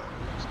stuff, but it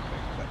looks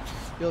quick, but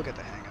you'll get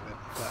the hang of it.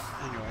 But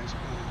anyways,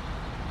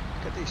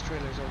 get these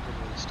trailers over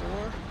to the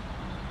store,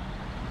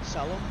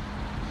 sell them.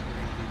 We're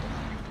going to need the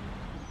money.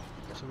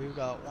 So we've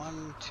got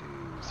 1, 2,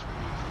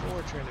 3,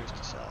 4 trailers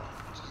to sell,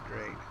 which is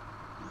great.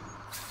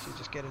 So you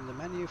just get in the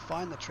menu,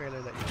 find the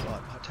trailer that you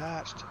bought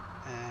attached,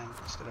 and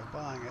instead of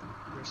buying it,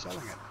 you're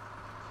selling it,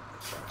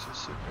 which is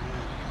super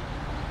handy.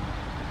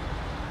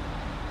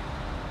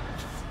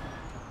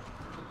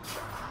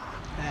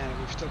 And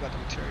we've still got the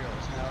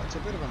materials. Now it's a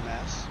bit of a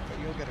mess, but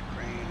you'll get a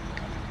crane and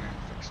come in here and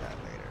fix that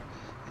later.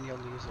 And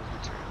you'll use those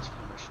materials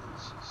for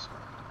missions, so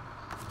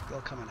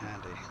they'll come in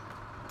handy.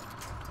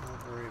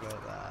 Don't worry about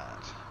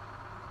that.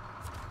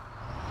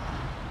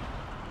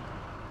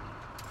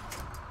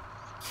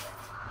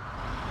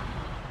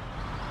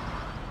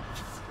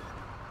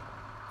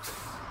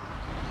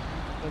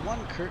 The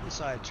one curtain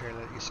side trailer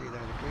that you see there,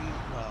 the green,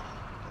 well,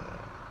 the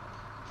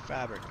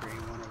fabric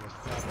green one with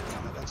fabric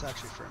on it, that's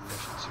actually for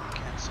emissions, so you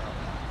can't sell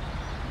that,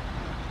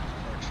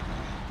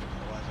 unfortunately.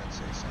 Otherwise I'd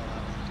say sell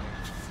that one too.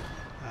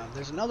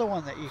 There's another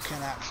one that you can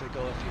actually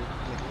go if you're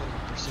like a little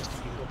bit persistent.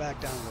 You can go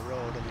back down the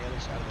road on the other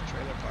side of the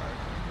trailer park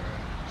where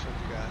I showed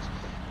you guys,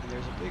 and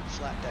there's a big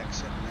flat deck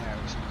sitting there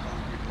with some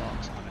concrete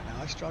blocks on it. Now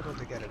I struggled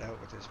to get it out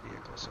with this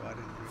vehicle, so I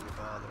didn't really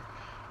bother.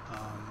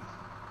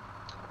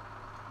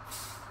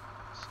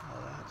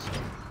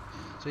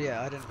 So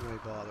yeah, I didn't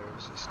really bother. It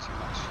was just too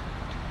much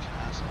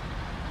hassle.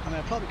 I mean,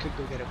 I probably could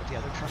go get it with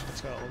the other truck that's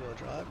got all-wheel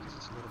drive because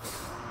it's a little bit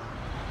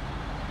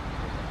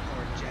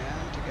more jam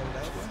to get it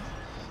out with.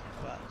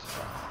 But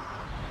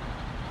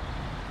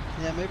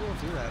yeah, maybe we'll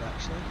do that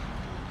actually,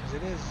 because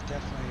it is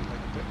definitely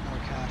like a bit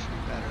more cash and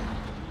better,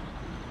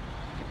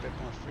 a bit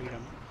more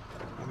freedom.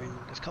 I mean,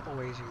 there's a couple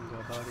ways you can go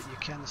about it. You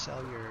can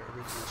sell your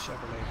original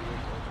Chevrolet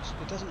vehicle, but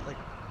it doesn't like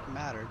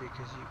matter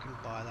because you can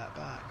buy that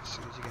back as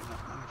soon as you get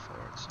enough money for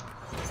it. So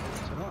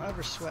don't ever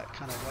never sweat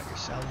kind of what you're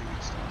selling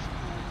and stuff.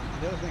 And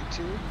the other thing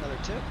too, another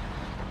tip,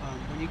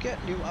 when you get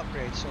new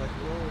upgrades, so like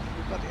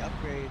we've got the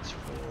upgrades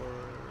for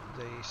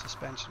the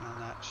suspension on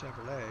that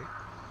Chevrolet,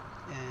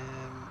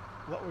 and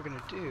what we're going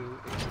to do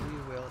is we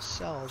will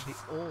sell the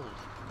old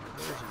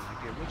version,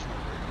 like the original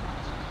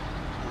versions,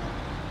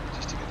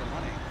 just to get the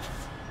money.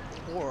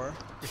 Or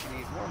if you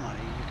need more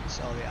money, you can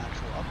sell the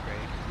actual upgrade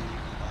and then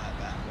you can buy it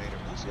back later.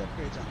 Once the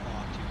upgrade's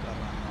unlocked, you've got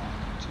it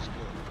unlocked, which is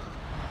good.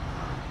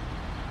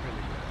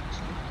 Really good,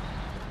 actually.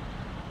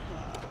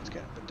 It's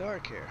getting a bit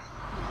dark here.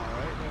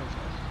 Alright, there's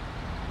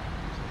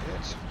the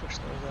hits. Push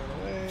those out of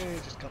the way.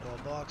 Just a couple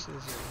of boxes.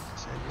 As I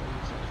said, you'll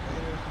use those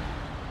later.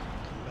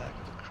 Come back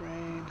with the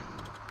crane.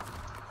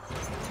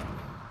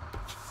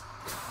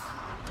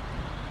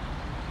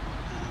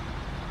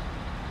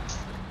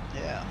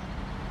 Yeah.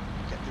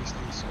 Get these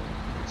things sold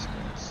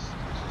basically. Let's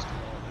just do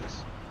all this.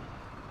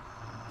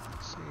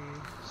 Let's see.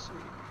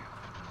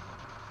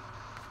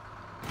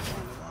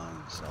 1 to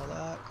 1, sell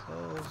that,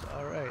 close.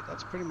 Alright,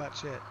 that's pretty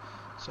much it.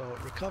 So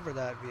recover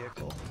that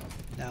vehicle.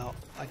 Now,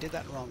 I did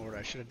that in the wrong order.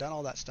 I should have done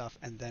all that stuff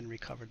and then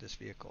recovered this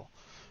vehicle.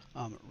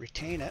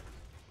 Retain it.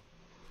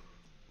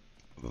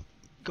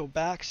 Go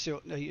back,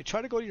 so you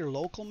try to go to your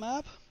local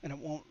map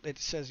and it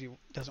says you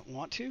doesn't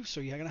want to,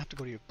 so you're gonna have to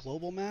go to your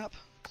global map,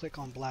 click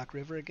on Black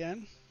River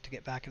again to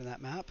get back into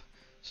that map,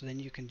 so then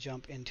you can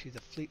jump into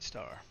the Fleet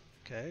Star.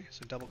 Okay,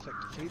 so double click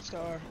the Fleet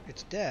Star.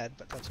 It's dead,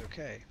 but that's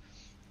okay.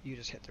 You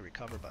just hit the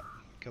recover button,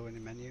 go in the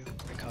menu,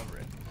 recover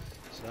it.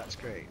 So that's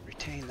great.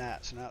 Retain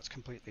that, so now it's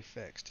completely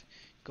fixed.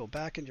 Go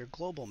back into your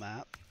global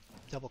map,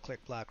 double click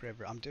Black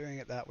River. I'm doing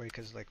it that way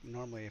because like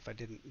normally if I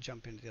didn't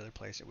jump into the other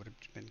place it would have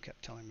been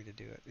kept telling me to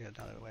do it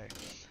the other way.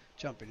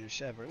 Jump in your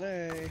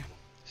Chevrolet,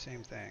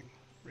 same thing,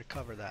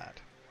 recover that.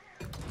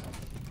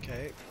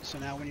 Okay, so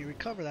now when you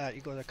recover that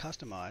you go to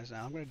customize.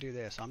 Now I'm going to do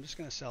this, I'm just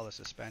going to sell the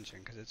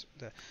suspension because it's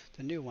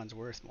the new one's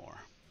worth more.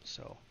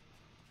 So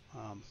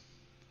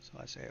so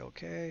I say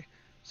okay,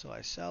 so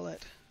I sell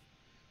it.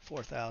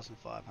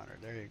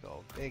 4,500, there you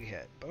go, big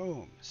hit,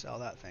 boom, sell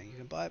that thing. You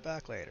can buy it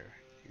back later.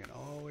 You can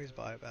always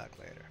buy it back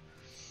later.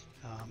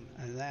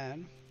 And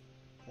then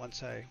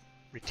once I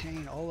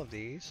retain all of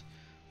these,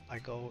 I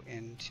go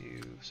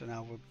into, so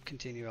now we'll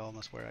continue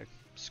almost where I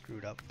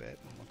screwed up a bit,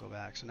 and we'll go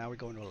back. So now we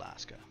go into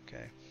Alaska,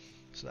 okay?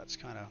 So that's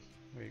kind of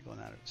where you're going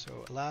at it.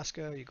 So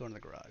Alaska, you go into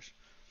the garage.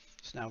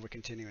 So now we're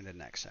continuing to the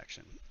next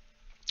section.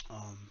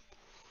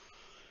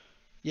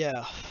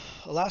 Yeah,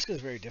 Alaska is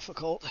very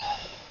difficult.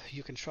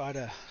 You can try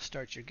to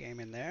start your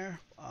game in there.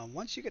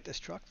 Once you get this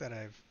truck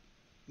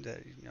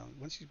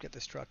once you get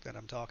this truck that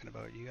I'm talking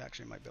about, you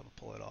actually might be able to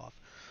pull it off.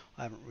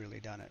 I haven't really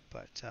done it,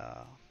 but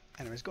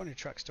anyways, go into your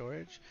truck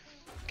storage,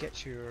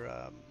 get your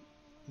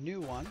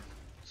new one,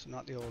 so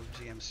not the old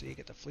GMC,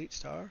 get the Fleet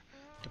Star,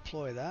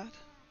 deploy that,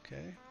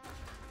 okay,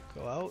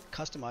 go out,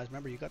 customize,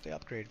 remember you got the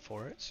upgrade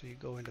for it, so you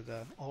go into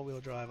the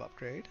all-wheel drive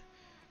upgrade,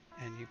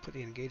 and you put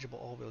the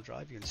engageable all-wheel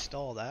drive, you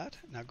install that,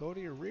 now go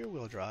to your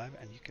rear-wheel drive,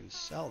 and you can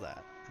sell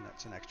that, and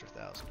that's an extra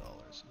 $1,000.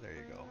 There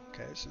you go.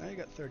 Okay, so now you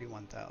got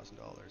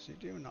 $31,000. You're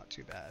doing not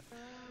too bad.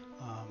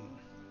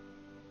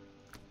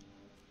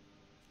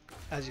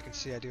 As you can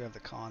see, I do have the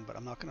con, but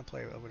I'm not going to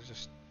play. I would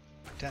just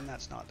pretend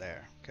that's not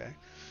there. Okay.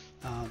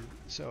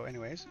 So,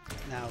 anyways,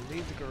 now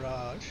leave the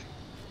garage.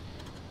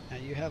 Now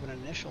you have an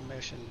initial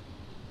mission.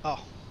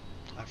 Oh,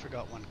 I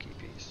forgot one key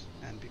piece,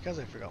 and because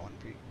I forgot one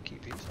key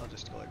piece, I'll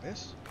just go like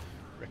this.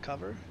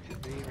 Recover. Hit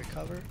V.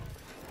 Recover.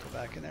 Go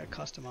back in there.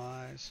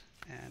 Customize.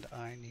 And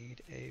I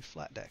need a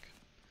flat deck.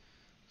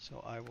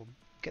 So I will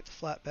get the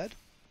flatbed,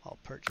 I'll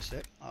purchase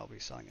it, I'll be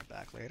selling it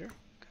back later,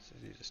 because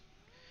you just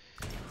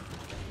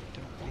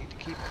don't need to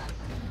keep it.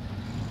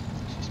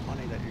 It's just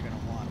money that you're going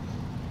to want.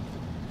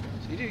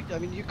 So you do, I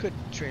mean, you could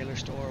trailer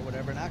store or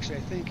whatever, and actually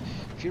I think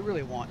if you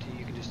really want to,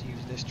 you can just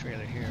use this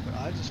trailer here, but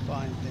I just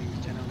find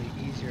things generally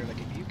easier, like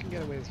if you can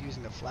get away with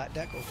using the flat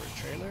deck over a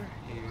trailer,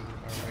 you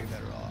are way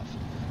better off.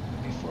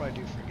 But before I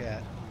do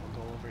forget,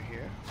 we'll go over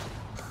here.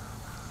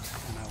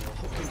 And I will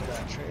hook into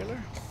that trailer,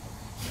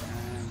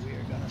 and we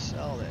are going to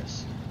sell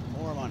this.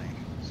 More money.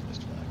 It's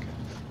just like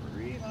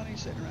free money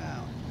sitting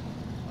around.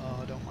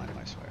 Oh, don't mind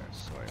my swears.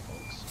 Sorry,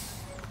 folks.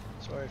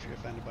 Sorry if you're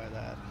offended by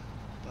that,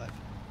 but,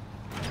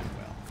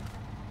 well,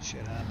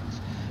 shit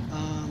happens.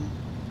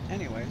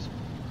 Anyways,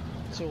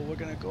 so we're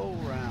going to go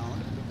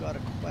around. We've got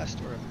a quest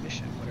or a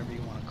mission, whatever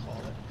you want to call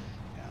it.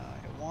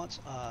 It wants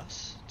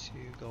us to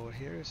go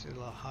here, see a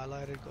little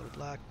highlighted, go to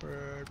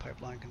Blackbird,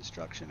 pipeline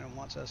construction, and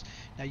wants us,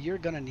 now you're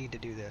going to need to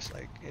do this,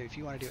 like if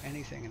you want to do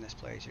anything in this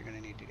place, you're going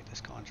to need to get this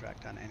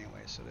contract done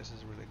anyway, so this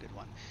is a really good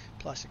one.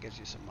 Plus it gives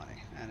you some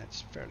money, and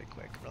it's fairly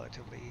quick,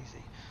 relatively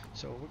easy.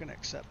 So we're going to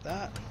accept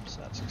that, so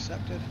that's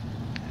accepted,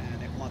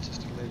 and it wants us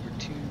to deliver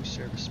 2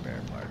 service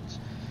spare parts.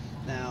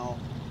 Now,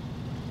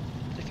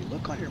 if you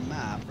look on your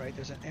map, right,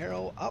 there's an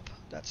arrow up,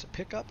 that's a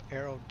pickup,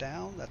 arrow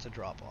down, that's a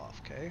drop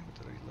off, okay, with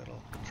the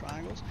little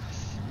triangles.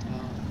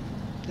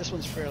 This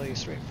one's fairly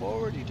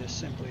straightforward. You just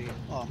simply,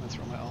 I'm going to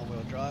throw my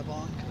all-wheel drive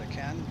on because I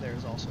can.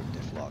 There's also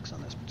diff locks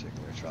on this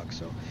particular truck,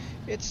 so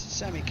it's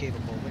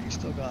semi-capable, but you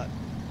still got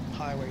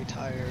highway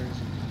tires.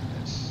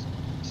 It's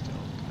still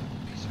kind of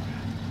a piece of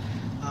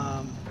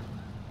crap.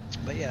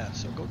 But yeah,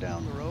 so go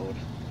down the road,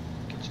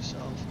 get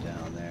yourself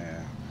down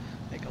there,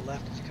 make a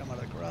left as you come out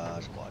of the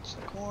garage, watch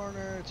the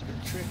corner. It's a bit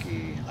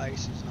tricky.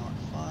 Ice is not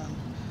fun,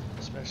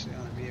 especially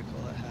on a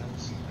vehicle that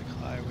has like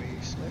highway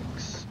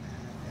slicks,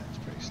 and yeah, it's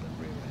pretty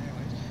slippery. But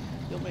anyways,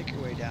 you'll make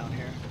your way down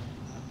here.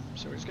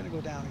 So we're just going to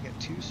go down and get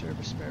 2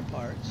 service spare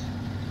parts,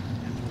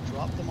 and we'll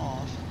drop them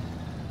off,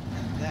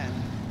 and then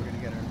we're going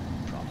to get our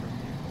proper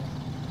vehicle.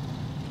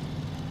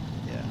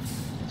 Yeah,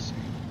 let's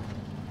see.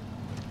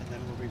 And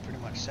then we'll be pretty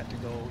much set to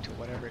go to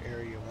whatever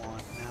area you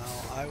want. Now,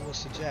 I will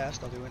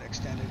suggest, I'll do an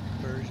extended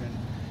version,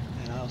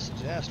 and I'll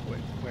suggest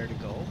where to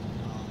go.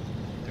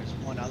 There's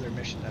one other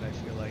mission that I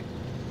feel like,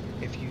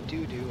 if you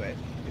do it,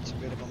 it's a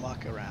bit of a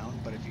muck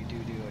around, but if you do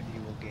it,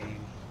 you will gain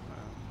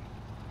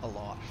a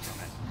lot from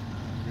it.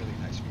 Really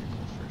nice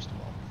vehicle, first of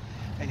all.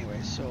 Anyway,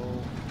 so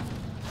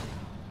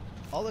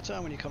all the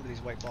time when you come to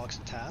these white box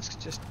and tasks,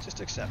 just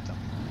accept them.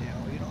 You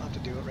know, you don't have to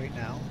do it right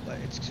now, but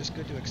it's just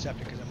good to accept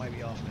it because it might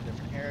be off in a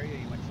different area.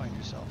 You might find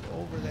yourself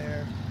over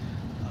there.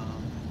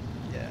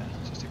 Yeah,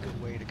 it's just a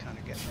good way to kind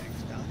of get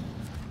things done.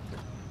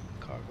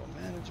 Cargo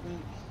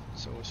management.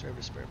 So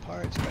service spare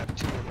parts. Grab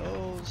 2 of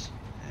those,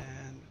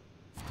 and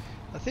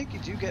I think you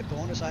do get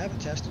bonus. I haven't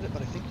tested it,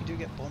 but I think you do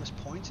get bonus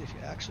points if you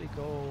actually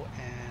go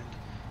and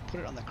put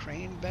it on the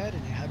crane bed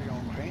and you have your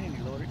own crane and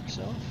you load it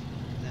yourself.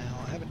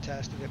 Now, I haven't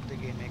tested it, but the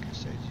game maker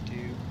says you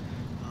do.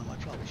 I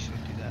probably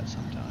should do that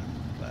sometime,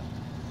 but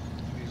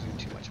I'm usually in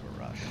too much of a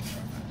rush.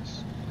 I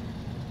just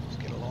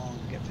get along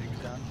and get things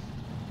done.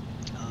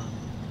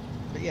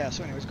 But yeah,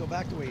 so anyways, go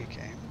back the way you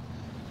came,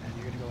 and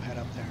you're going to go head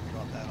up there and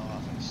drop that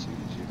off. And as soon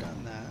as you've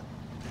done that,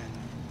 then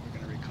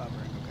you're going to recover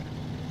and go get a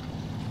new vehicle.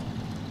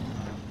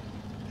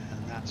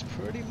 And that's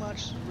pretty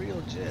much the real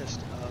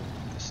gist of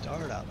the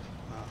startup.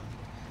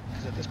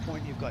 Because at this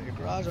point you've got your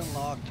garage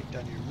unlocked, you've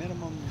done your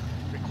minimum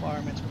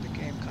requirements, what the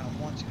game kind of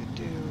wants you to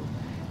do,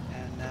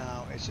 and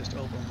now it's just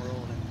open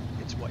world and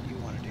it's what you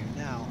want to do.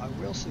 Now, I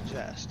will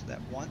suggest that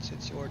once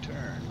it's your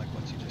turn, like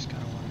once you just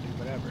kind of want to do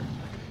whatever,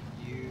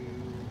 you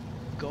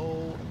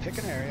go pick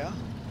an area,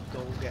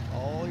 go get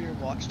all your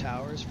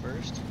watchtowers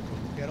first,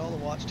 go get all the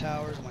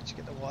watchtowers, and once you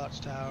get the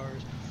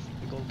watchtowers,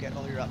 you go get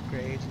all your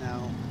upgrades.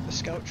 Now, the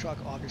scout truck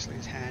obviously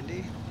is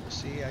handy. You'll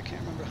see, I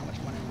can't remember how much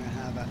money I'm going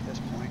to have at this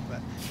point,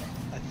 but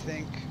I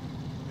think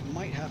you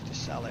might have to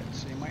sell it,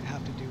 so you might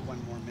have to do one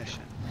more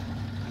mission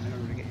in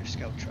order to get your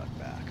scout truck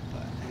back.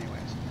 But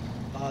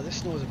anyways,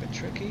 this snow is a bit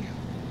tricky.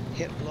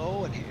 Hit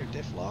low and hit your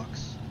diff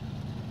locks,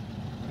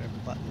 whatever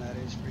button that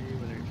is for you,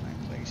 whether you're playing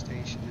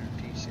PlayStation or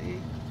PC.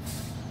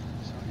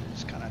 So you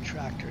just kind of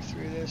tractor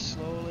through this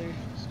slowly.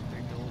 It's a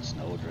big old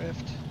snow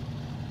drift,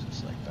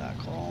 just like back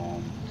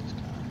home. Just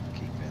kind of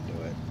keep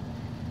into it.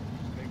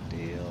 Big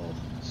deal.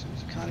 As soon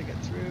as you kind of get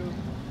through,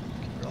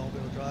 keep your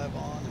all-wheel drive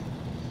on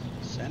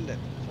and send it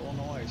full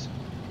noise.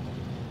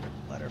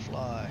 Let her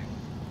fly.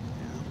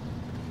 Yeah.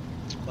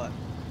 But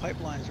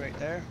pipeline's right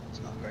there.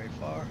 It's not very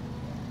far.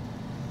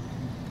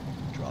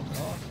 Drop it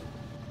off,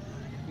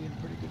 and you'll be in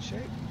pretty good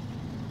shape.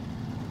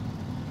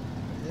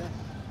 But yeah,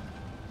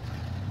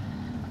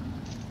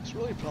 it's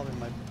really probably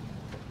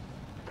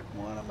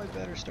one of my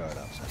better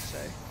startups, I'd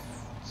say.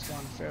 It's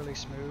gone fairly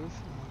smooth.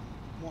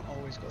 Won't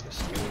always go this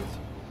smooth.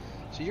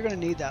 So you're going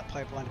to need that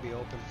pipeline to be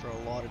open for a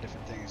lot of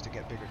different things to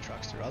get bigger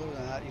trucks through. Other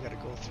than that, you got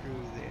to go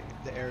through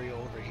the area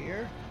over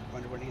here,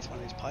 underneath one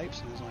of these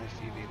pipes, and there's only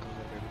a few vehicles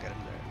that will get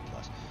in there.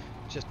 Plus,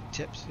 just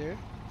tips here.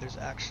 There's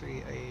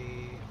actually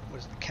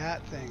the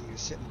cat thing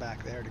is sitting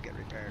back there to get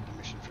repaired, the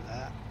mission for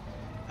that.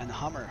 And the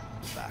Hummer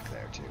is back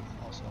there too,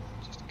 also,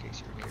 just in case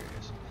you were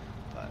curious.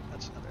 But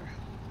that's another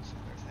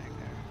thing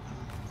there.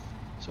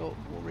 So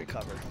we'll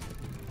recover.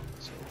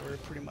 So we're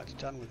pretty much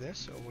done with this.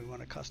 So we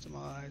want to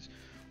customize,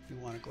 we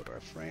want to go to our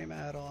frame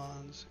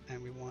add-ons,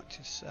 and we want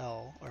to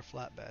sell our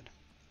flatbed.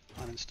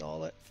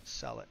 Uninstall it,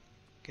 sell it,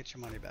 get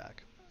your money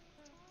back.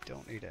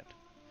 Don't need it.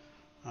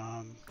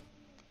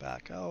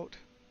 Back out.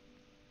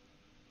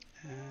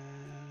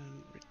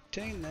 And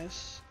retain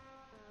this.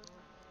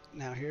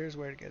 Now here's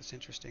where it gets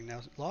interesting. Now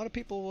a lot of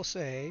people will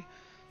say,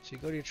 so you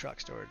go to your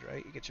truck storage,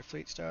 right? You get your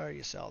fleet star,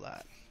 you sell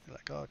that. You're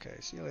like, oh, okay,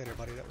 see you later,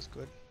 buddy. That was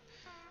good.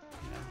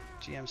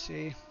 You know,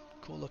 GMC,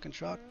 cool looking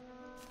truck,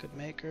 good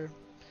maker.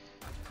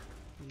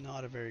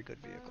 Not a very good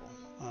vehicle.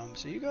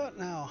 So you got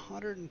now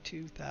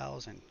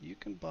 102,000. You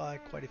can buy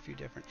quite a few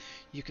different.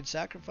 You could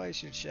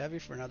sacrifice your Chevy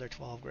for another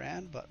 12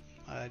 grand, but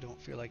I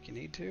don't feel like you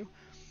need to.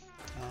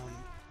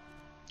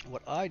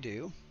 What I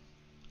do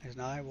is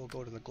now I will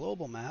go to the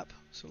global map.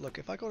 So look,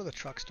 if I go to the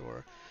truck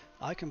store,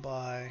 I can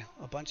buy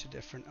a bunch of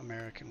different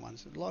American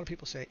ones. A lot of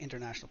people say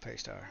International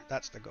Paystar.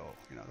 That's the go.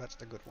 You know, that's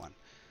the good one.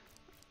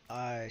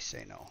 I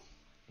say no.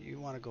 You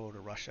want to go to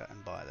Russia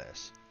and buy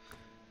this.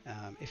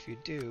 If you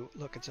do,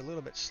 look, it's a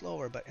little bit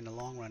slower, but in the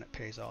long run it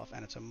pays off,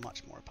 and it's a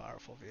much more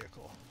powerful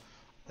vehicle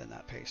than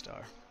that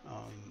Paystar.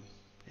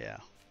 Yeah,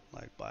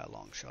 like by a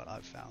long shot,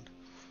 I've found.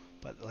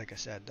 But like I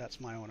said, that's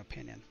my own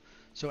opinion.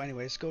 So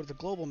anyways, go to the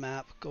global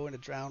map, go into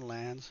Drowned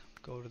Lands,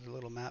 go to the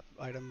little map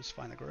items,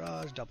 find the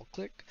garage, double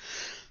click,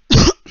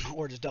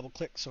 or just double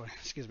click, sorry,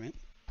 excuse me,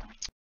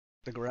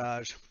 the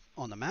garage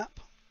on the map,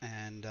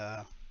 and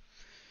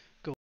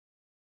go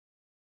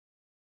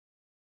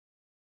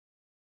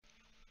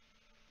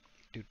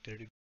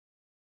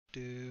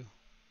do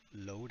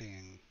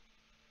loading.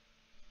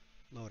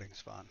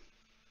 Loading's fun.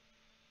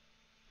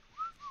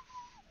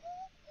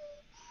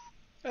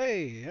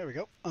 Hey, there we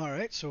go. All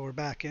right, so we're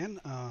back in.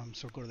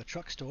 So go to the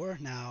truck store.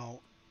 Now,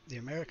 the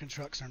American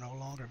trucks are no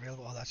longer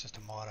available. Oh, that's just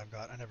a mod I've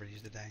got. I never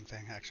used the dang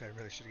thing. Actually, I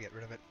really should get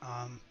rid of it.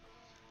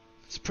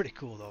 It's pretty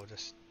cool though,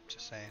 just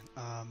saying.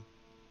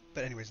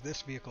 But anyways,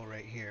 this vehicle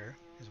right here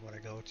is what I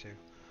go to.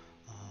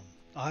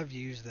 I've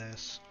used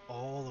this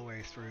all the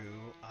way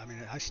through. I mean,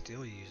 I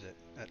still use it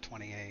at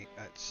 28.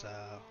 It's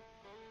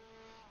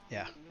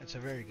yeah, it's a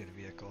very good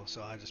vehicle.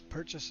 So I just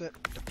purchase it,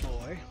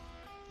 deploy,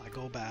 I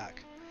go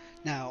back.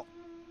 Now,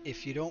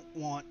 if you don't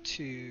want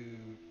to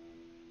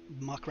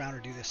muck around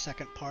or do the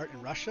second part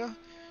in Russia,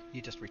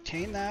 you just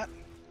retain that,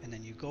 and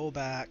then you go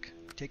back,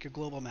 take your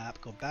global map,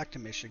 go back to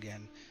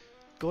Michigan,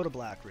 go to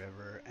Black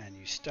River, and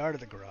you start at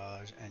the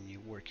garage and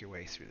you work your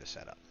way through the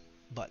setup.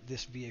 But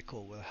this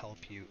vehicle will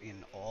help you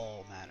in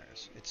all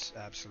manners. It's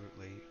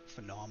absolutely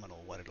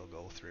phenomenal what it'll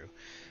go through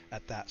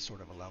at that sort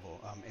of a level.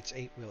 It's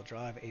 8-wheel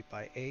drive,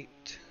 8x8.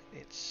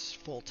 It's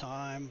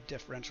full-time,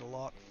 differential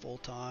lock,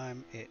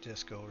 full-time. It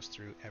just goes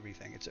through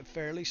everything. It's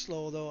fairly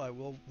slow though, I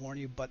will warn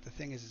you, but the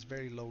thing is it's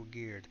very low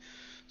geared.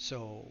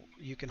 So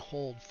you can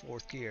hold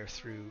 4th gear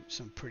through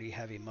some pretty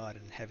heavy mud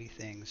and heavy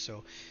things.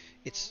 So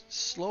it's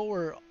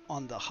slower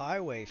on the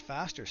highway,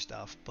 faster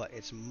stuff, but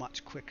it's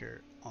much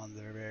quicker on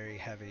the very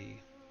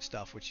heavy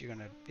stuff, which you're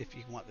gonna, if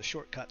you want the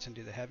shortcuts and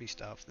do the heavy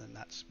stuff, then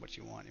that's what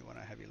you want. You want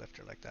a heavy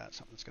lifter like that,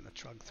 something that's gonna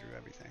chug through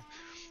everything.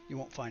 You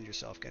won't find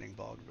yourself getting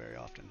bogged very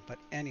often. But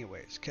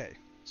anyways, okay,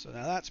 so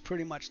now that's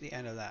pretty much the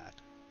end of that.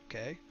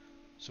 Okay,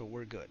 so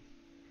we're good.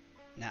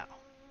 Now,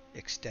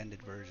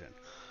 extended version.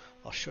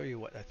 I'll show you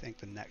what I think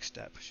the next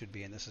step should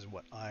be, and this is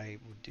what I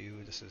would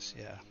do. This is,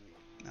 yeah.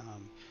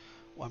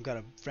 Well, I've got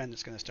a friend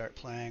that's going to start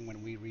playing.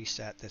 When we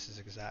reset, this is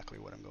exactly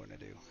what I'm going to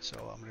do.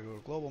 So I'm going to go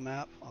to global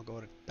map. I'll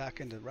go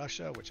back into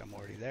Russia, which I'm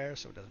already there,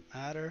 so it doesn't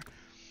matter.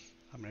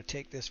 I'm going to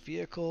take this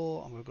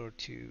vehicle. I'm going to go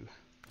to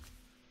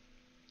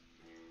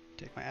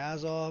take my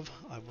Azov.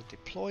 I will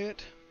deploy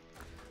it.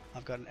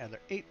 I've got another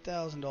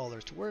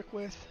 $8,000 to work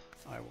with.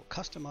 I will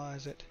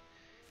customize it.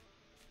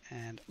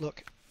 And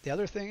look, the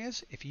other thing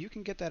is, if you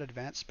can get that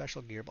advanced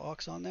special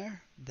gearbox on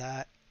there,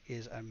 that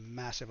is a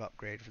massive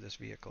upgrade for this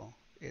vehicle.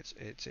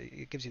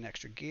 It gives you an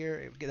extra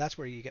gear. That's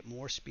where you get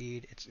more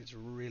speed. It's a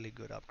really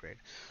good upgrade.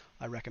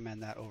 I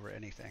recommend that over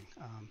anything.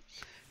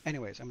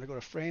 Anyways, I'm going to go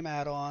to frame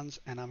add-ons,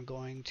 and I'm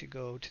going to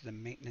go to the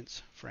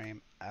maintenance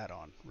frame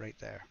add-on right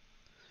there.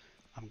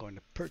 I'm going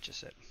to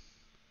purchase it.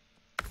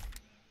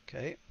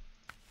 Okay,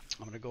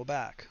 I'm going to go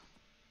back.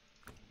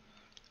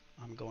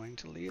 I'm going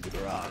to leave the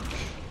garage,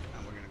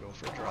 and we're going to go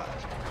for a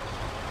drive.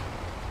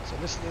 So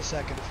this is the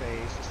second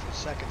phase. This is the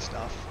second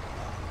stuff.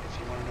 If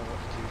you want to know what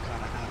to do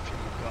kind of after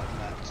you've gotten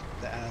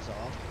the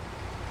Azov,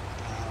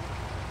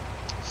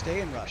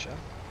 stay in Russia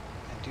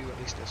and do at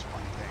least this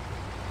one thing.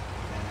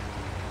 And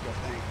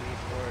you'll thank me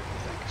for it,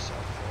 you'll thank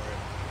yourself for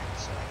it.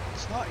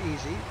 It's not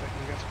easy, but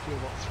you have to do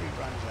about 3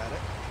 runs at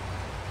it.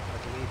 I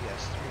believe,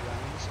 yes, 3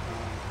 runs.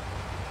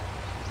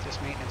 With this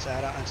maintenance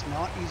add-on, it's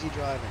not easy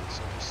driving,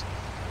 so just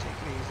take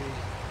it easy,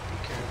 be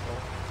careful,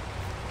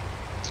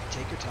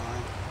 take your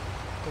time.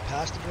 Go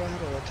past the dry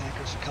oil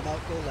tankers, come out,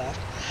 go left.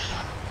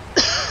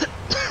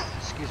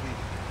 Excuse me.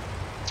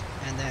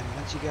 And then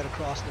once you get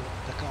across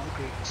the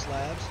concrete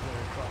slabs that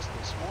are across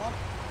the swamp,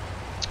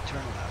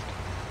 turn left.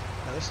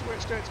 Now this is where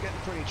it starts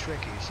getting pretty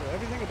tricky. So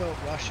everything about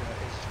Russia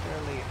is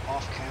fairly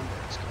off-camber,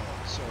 it's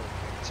called. So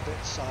it's a bit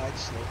side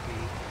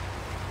slopey.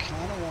 It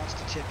kind of wants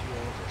to tip you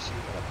over, so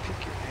you've got to pick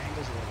your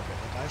angles a little bit.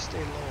 Like I stay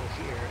low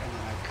here, and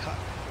then I cut,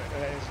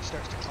 as it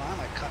starts to climb,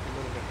 I cut a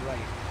little bit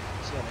right,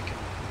 so that I can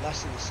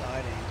lessen the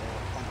side angle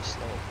on the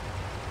slope.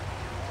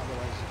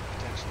 Otherwise you could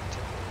potentially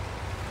tip over.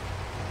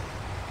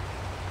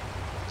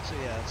 So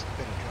yeah, it's a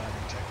bit of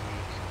driving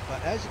technique. But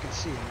as you can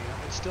see, I mean,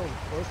 it's still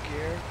 4th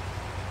gear,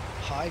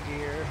 high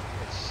gear,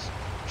 it's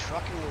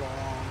trucking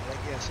along. Like,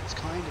 yes, it's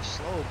kind of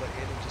slow, but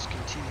it'll just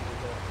continue to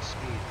go at the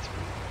speed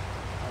through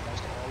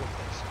almost all of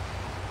this,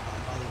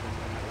 other than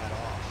when I let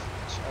off,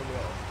 which I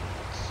will.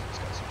 It's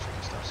got some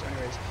tricky stuff. So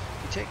anyways,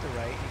 you take the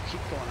right, you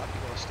keep going up, you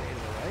go stay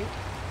to the right.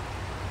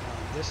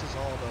 This is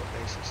all about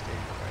basically staying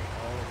to the right,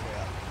 all the way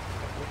up.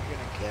 But what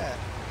you're going to get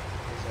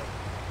is a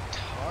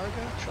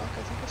Targa truck,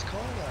 I think it's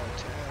called.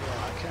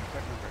 I can't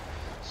quite remember.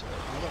 So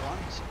another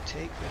one. So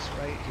take this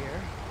right here.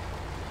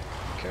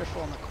 Be careful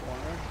on the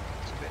corner.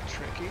 It's a bit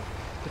tricky.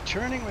 The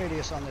turning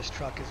radius on this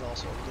truck is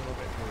also a little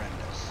bit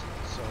horrendous.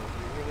 So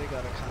you really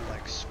got to kind of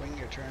like swing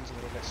your turns a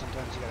little bit.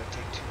 Sometimes you got to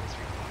take 2 or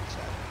 3 points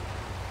at it.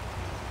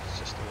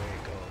 It's just the way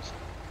it goes.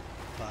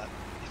 But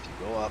if you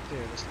go up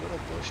there, this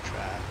little bush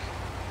track,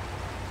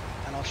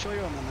 and I'll show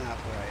you on the map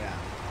where I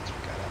am once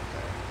we got up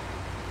there.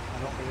 I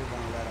don't really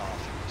want to let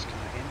off. I'm just kind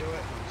of into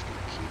it. I'm just going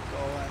to keep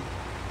going.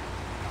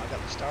 got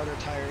the starter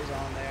tires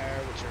on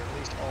there, which are at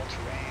least all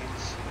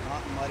terrains. They're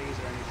not muddies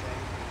or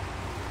anything.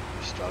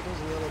 It struggles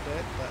a little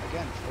bit, but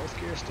again, fourth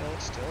gear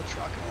still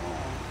trucking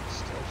along.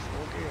 It's still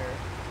full gear.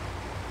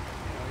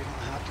 You know, you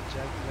don't have to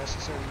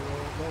necessarily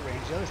low range.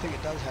 The other thing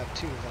it does have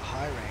too is a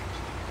high range.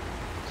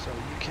 So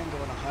you can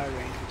go in a high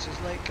range, which is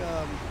like,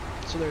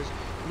 so there's,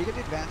 when you get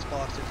the advanced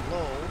box, there's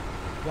low,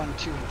 1,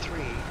 2, and 3,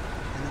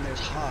 and then there's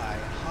high.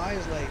 And high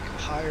is like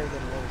higher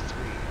than low 3,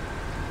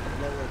 but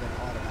lower than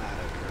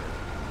automatic or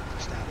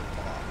standard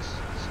box.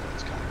 So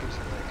it's kind of gives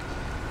you like a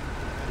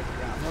bit of a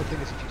ground. Another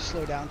thing is if you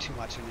slow down too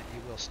much in it,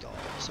 you will stall.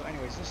 So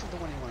anyways, this is the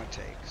one you want to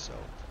take. So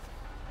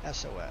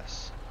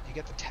SOS, you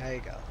get the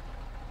Taiga.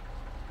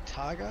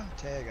 Taiga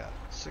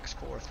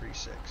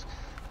 6436.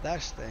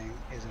 That thing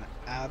is an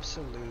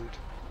absolute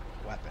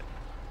weapon.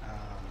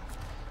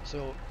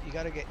 So you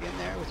got to get in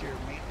there with your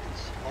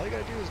maintenance. All you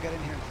got to do is get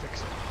in here and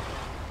fix it.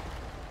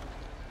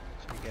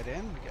 So you get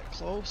in, you get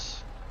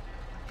close,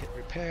 hit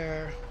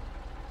repair.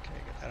 Okay,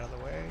 get that out of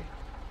the way.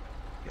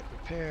 Hit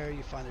repair.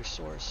 You find their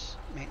source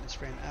maintenance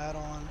frame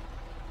add-on.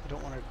 I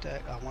don't want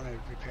to. I want to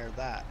repair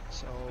that.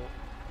 So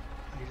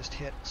you just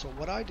hit. So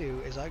what I do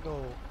is I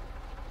go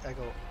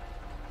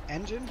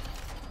engine,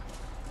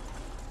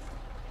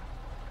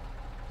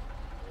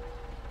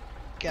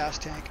 gas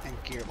tank,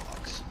 and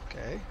gearbox.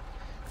 Okay.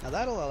 Now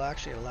that'll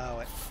actually allow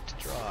it to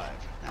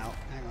drive. Now,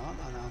 hang on,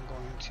 and I'm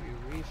going to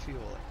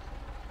refuel it.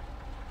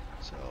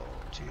 So,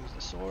 change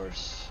the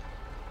source,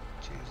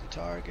 change the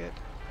target.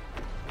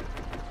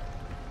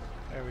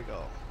 There we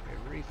go. We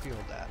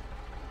refueled that.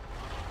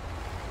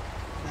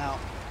 Now,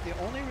 the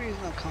only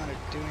reason I'm kind of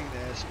doing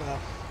this, well,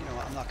 you know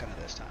what, I'm not going to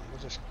this time. We'll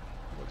just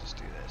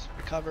do this.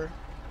 Recover.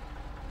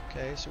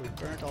 Okay, so we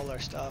burnt all our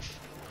stuff.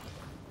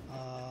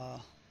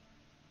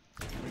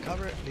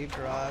 Recover it, leave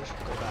garage,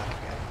 go back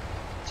again.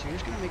 So you're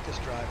just going to make this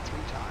drive 3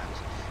 times.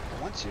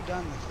 And once you're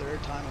done the 3rd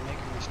time of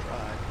making this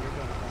drive, you're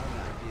going to own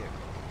that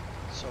vehicle.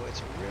 So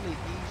it's a really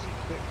easy,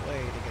 quick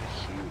way to get a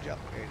huge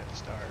upgrade at the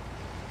start.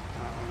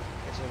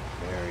 It's a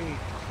very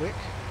quick,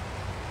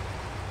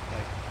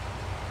 like,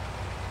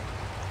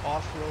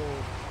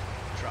 off-road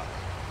truck.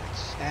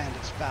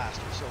 It's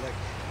faster. So like,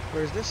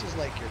 whereas this is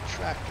like your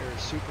tractor,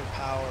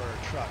 superpower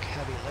truck,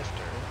 heavy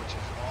lifter, which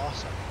is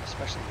awesome,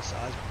 especially the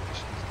size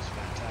positions. It's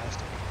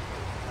fantastic.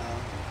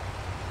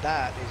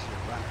 That is your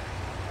runner.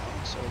 You know?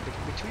 So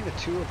between the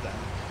two of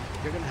them,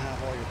 you're going to have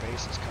all your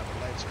bases covered.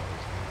 Lights are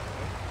always good,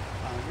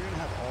 by the way. You're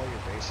going to have all your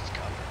bases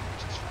covered,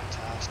 which is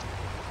fantastic.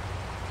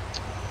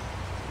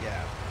 Yeah,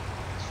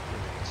 it's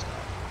really good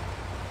stuff.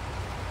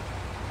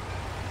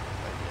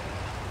 But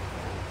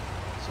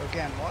yeah. So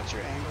again, watch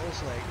your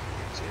angles. Like,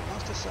 it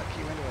wants to suck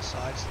you into a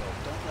side slope.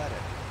 Don't let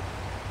it.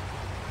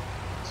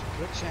 It's a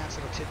good chance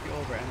it'll tip you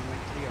over. And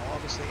when, you know,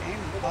 obviously aim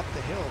up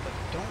the hill, but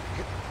don't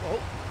hit. Oh,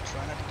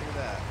 try not to do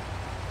that.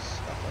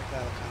 Stuff like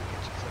that will kind of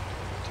get you flipped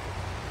over too.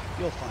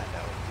 You'll find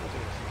out. You'll do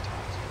it a few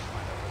times. You'll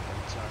find out what the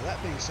limits are. That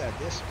being said,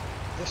 this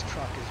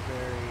truck is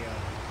very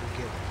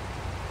forgiving.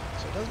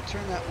 So it doesn't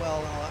turn that well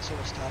and all that sort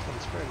of stuff, and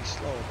it's fairly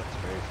slow, but it's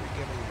very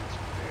forgiving and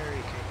it's very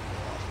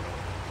capable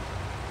off-road.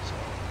 So,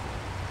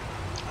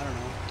 I don't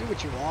know. Do what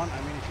you want. I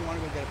mean, if you want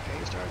to go get a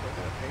pay star, go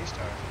get a pay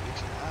star if it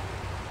makes you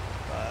happy.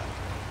 But,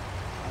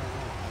 I don't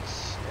know.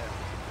 Yeah,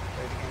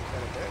 played the game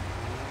quite a bit.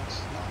 I mean, it's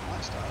not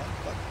my style,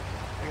 but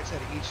like I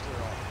said, each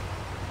their own.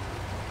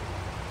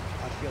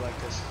 I feel like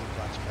this is a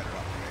much better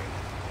upgrade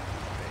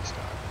than the pay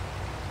star.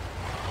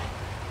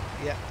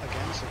 Yeah,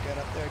 again, so get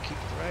up there,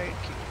 keep it right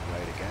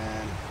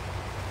again.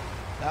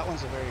 That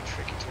one's a very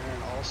tricky turn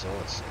also.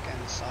 It's, again,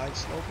 side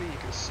slopey. You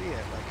can see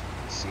it, like, you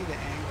can see the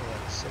angle that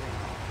it's sitting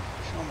on.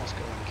 You should almost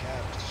go in cab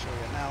just to show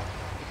you. Now,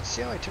 you can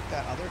see how I took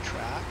that other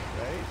track,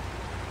 right?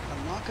 I'm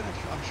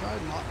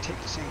trying not to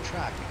take the same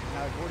track because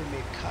now I've already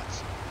made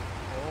cuts.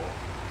 Oh.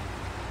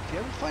 If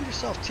you ever find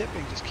yourself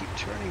tipping, just keep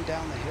turning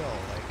down the hill.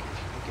 Like, if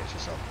you can get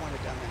yourself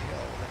pointed down the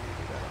hill, then you'll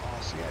be better. Oh,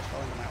 see, I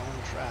fell into my own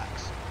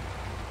tracks.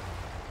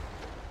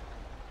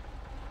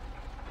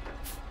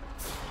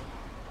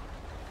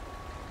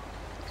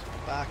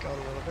 Back out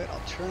a little bit.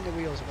 I'll turn the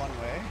wheels one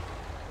way,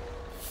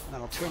 and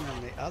then I'll turn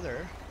them the other,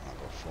 and I'll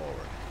go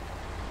forward.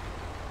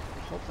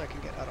 Hopefully I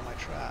can get out of my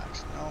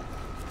tracks. No.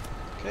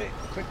 Okay,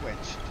 quick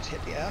winch. Just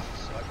hit the F,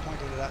 so I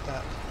pointed it at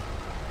that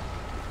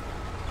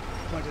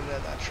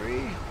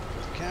tree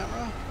with the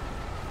camera,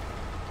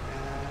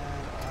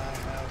 and I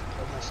have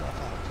pulled myself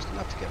out, just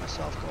enough to get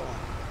myself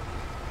going.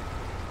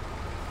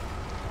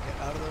 Get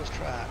out of those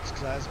tracks,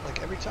 because like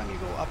every time you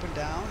go up and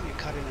down, you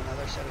cut in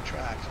another set of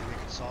tracks. You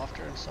make it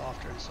softer and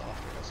softer and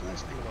softer. That's the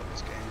nice thing about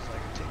this game, is like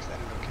it takes that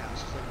into account.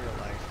 It's just like real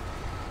life.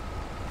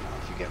 You know,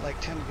 if you get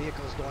like 10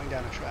 vehicles going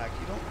down a track,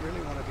 you don't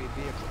really want to be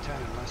vehicle 10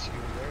 unless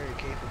you're very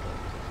capable,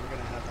 because you're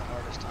going to have the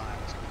hardest time.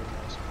 It's going to be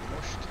the most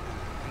mushed and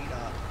beat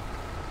up.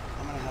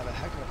 I'm going to have a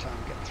heck of a time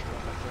getting through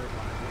on my 3rd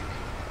one, I think.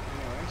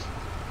 Anyways,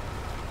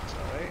 it's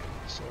alright.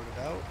 Sort it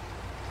out.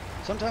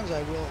 Sometimes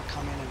I will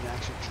come in and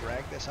actually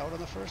drag this out on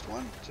the first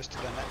one, just to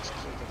the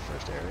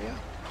first area,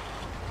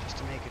 just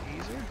to make it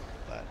easier.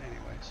 But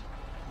anyways,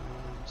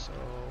 so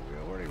we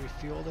already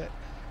refueled it.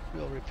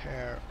 we'll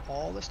repair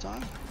all this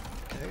time.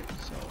 Okay,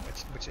 so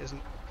which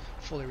isn't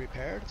fully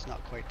repaired. It's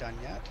not quite done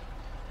yet.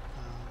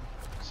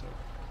 So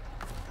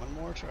one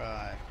more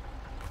try.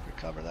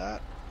 Recover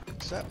that.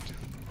 Accept.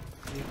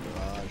 Leave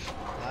garage.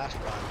 Last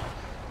run.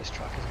 This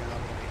truck is going to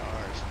be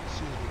ours. As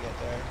soon as we get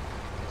there,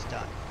 it's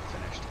done.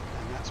 Finished.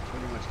 And that's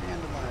pretty much the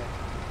end of my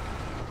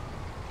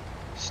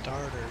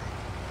startup.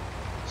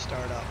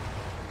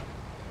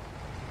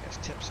 I guess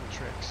tips and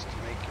tricks to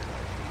make your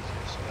life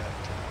easier so that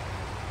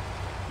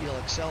you'll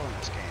excel in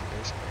this game,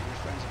 basically. And your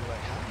friends will be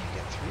like, how do you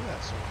get through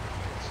that so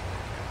quickly? It's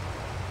like,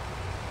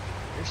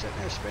 you're sitting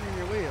there spinning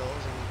your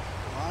wheels, and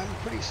I'm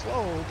pretty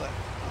slow, but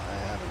I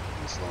haven't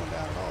been slowing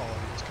down at all. I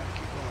just kind of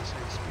keep going the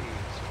same speed.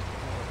 It's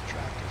more of a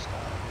tractor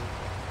style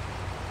vehicle.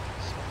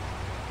 So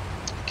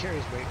it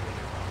carries weight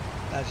really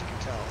well. As you can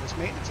tell, this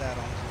maintenance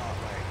add-on is not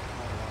right.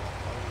 Not at all.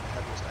 Probably one of the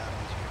heaviest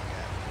add-ons you can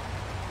get.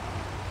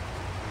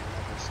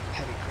 There's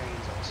heavy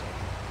cranes also.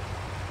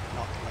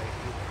 Not light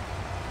either.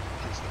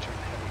 Hence the term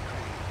heavy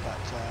crane.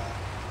 But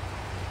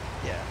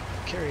yeah,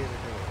 it carries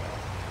it really well.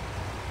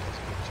 It does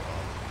a good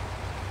job.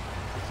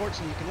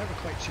 Unfortunately, you can never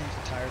quite change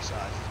the tire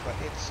sizes, but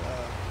it's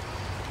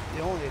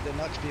the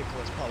next vehicle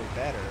that's probably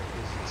better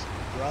is its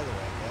brother,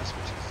 I guess,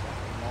 which is the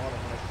model.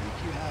 And I think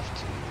you have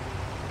to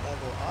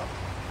level up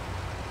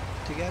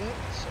to get it,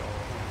 so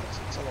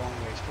it's a long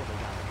ways further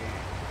down the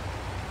game.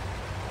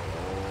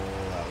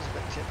 Oh, that was a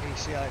bit tippy.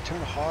 See, I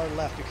turned hard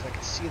left because I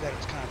could see that it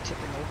was kind of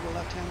tipping over the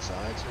left-hand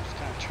side, so just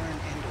kind of turn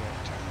into it.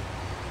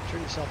 Turn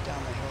yourself down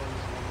the hill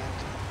using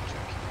momentum. Try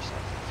to keep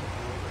yourself from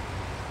flipping over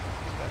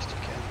as best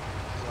you can.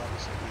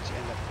 Obviously, once you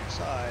end up on your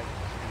side,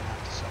 you're going to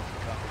have to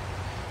self-recover.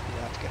 You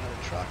have to get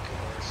another truck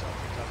or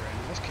self-recover. And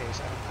in this case,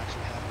 I don't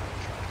actually have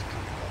another truck to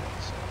come and get it,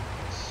 so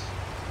it's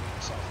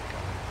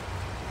self-recover.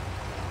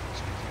 Which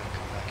means you're going to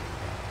come back in the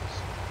grounds.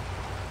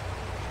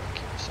 Try to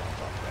keep yourself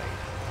upright.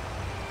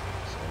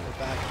 So we're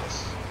back at this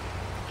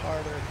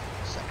harder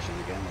section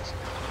again. This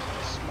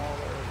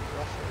smaller,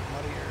 rougher,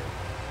 muddier,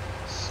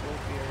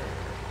 slopier,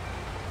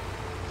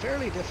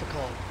 fairly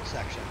difficult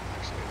section,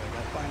 actually. Like,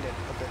 I find it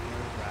a bit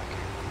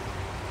nerve-wracking.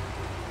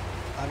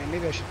 I mean,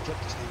 maybe I should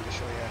flip this thing to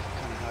show you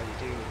kind of how you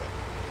do, but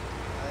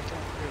I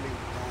don't really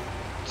want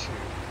to.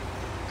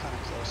 I'm kind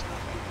of close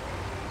enough anyway.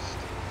 Just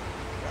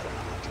rather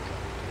not have to go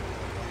do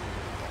another run.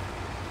 But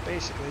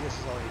basically, this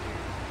is all you do.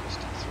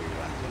 Just 3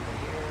 runs into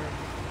here,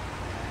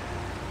 and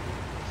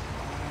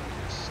find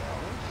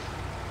yourself.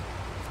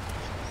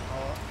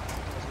 Oh,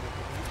 that wasn't a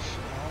good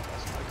winch. No,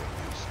 that's not a good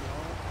winch. No.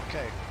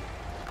 Okay.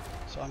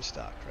 So I'm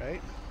stuck,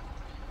 right?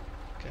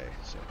 Okay,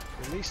 so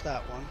release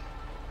that one.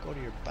 Go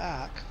to your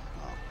back.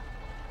 Oh.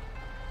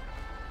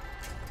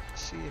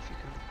 See if you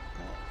can.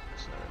 Oh,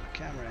 sorry, the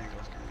camera angle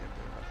is giving me a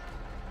bit of a.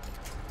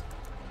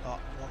 Oh,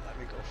 it won't let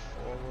me go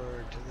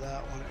forward to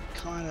that one.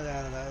 Kind of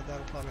that.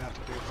 That'll probably have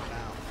to do it for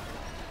now.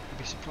 You'd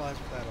be surprised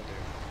what that'll do.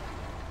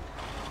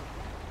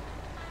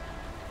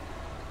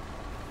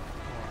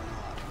 Or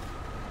not.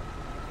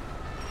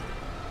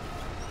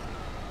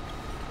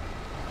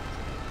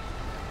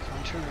 So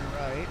I'm turning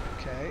right.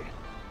 Okay.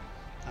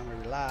 I'm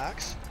gonna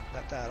relax.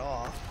 Let that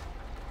off.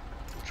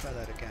 We'll try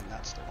that again.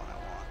 That's the one I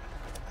want.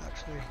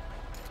 Actually.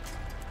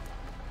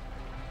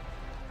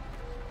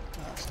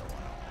 That's the one I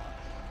want.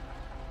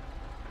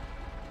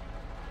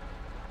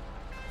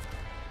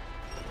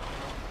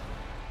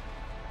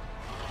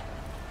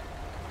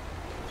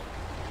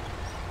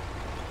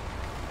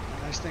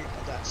 The nice thing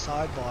about that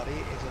side body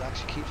is it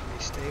actually keeps me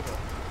stable.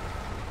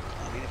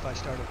 I mean, if I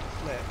started to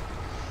flip,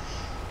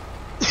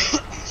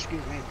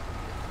 excuse me,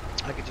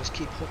 I could just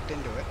keep hooked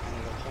into it and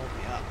it'll hold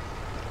me up.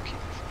 It'll keep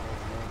me from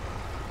rolling over.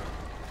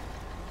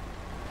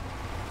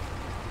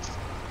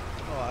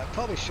 Oh, I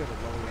probably should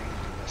have low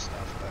ranged in this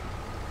stuff, but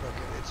look,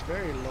 it's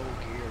very low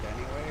geared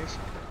anyways.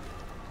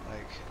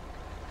 Like,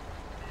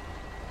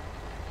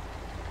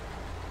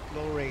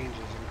 low range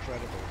is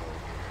incredibly low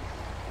geared.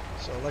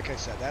 So like I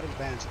said, that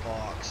advanced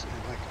box, and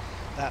like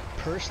that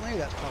personally,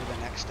 that's probably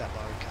the next step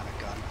I would kind of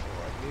gun for.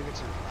 I believe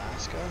it's in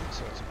Alaska,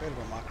 so it's a bit of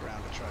a muck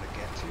around to try to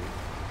get to.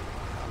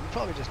 We'll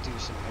probably just do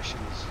some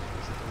missions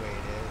with it the way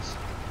it is.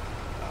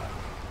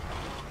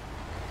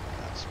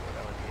 That's what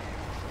I would be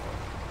aiming for,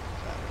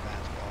 that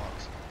advanced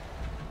box.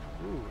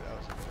 Ooh, that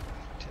was a bit of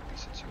a tippy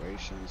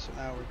situation. So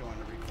now we're going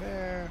to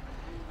repair,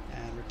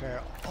 and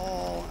repair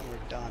all, and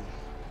we're done.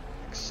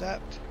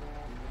 Accept,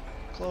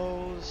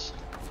 close,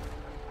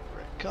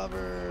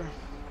 recover.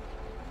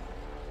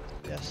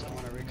 Yes, I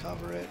want to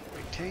recover it,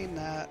 retain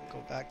that,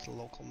 go back to the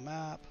local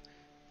map.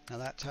 Now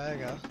that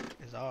Taiga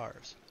is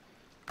ours.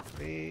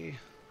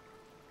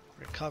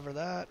 Recover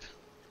that.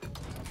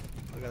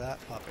 Look at that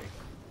puppy.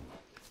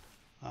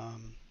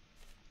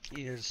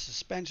 There's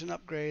suspension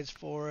upgrades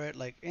for it.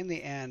 Like, in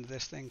the end,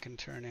 this thing can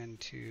turn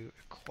into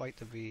quite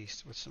the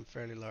beast with some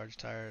fairly large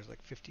tires, like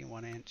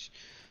 51-inch.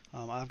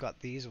 I've got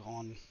these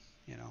on,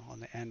 on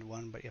the end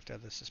one, but you have to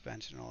have the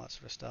suspension and all that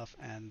sort of stuff.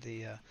 And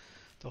the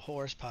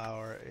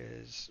horsepower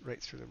is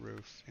right through the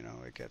roof.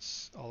 It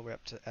gets all the way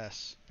up to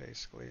S,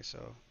 basically.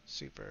 So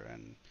super.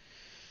 And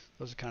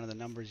those are kind of the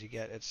numbers you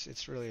get.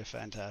 It's really a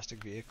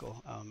fantastic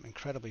vehicle,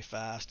 incredibly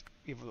fast.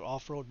 Even with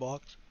off-road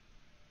box,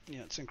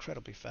 it's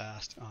incredibly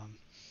fast.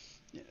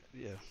 Yeah,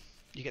 yeah,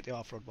 you get the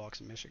off-road box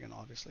in Michigan,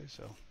 obviously,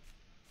 so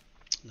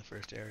in the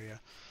first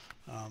area.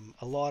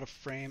 A lot of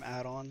frame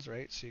add-ons,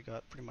 right? So you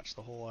got pretty much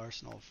the whole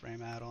arsenal of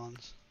frame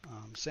add-ons.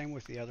 Same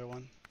with the other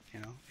one, you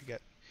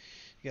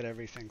get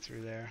everything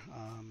through there.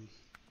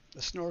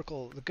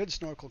 The good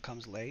snorkel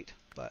comes late,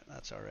 but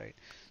that's all right.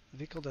 The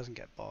vehicle doesn't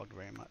get bogged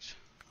very much.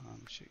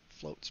 She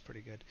floats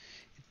pretty good.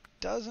 It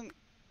doesn't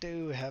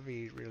do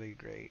heavy really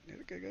great.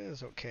 It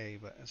is okay,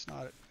 but it's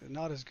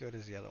not as good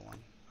as the other one.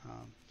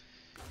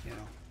 You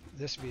know,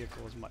 this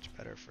vehicle is much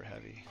better for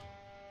heavy.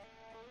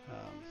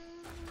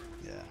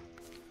 Yeah.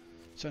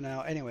 So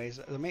now, anyways,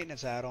 the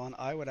maintenance add-on,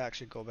 I would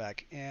actually go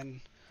back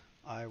in.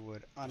 I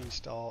would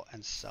uninstall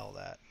and sell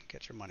that.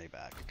 Get your money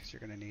back because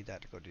you're going to need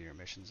that to go do your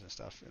missions and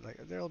stuff. Like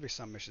there'll be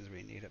some missions where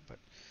you need it, but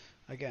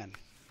again,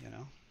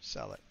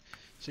 sell it.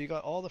 So you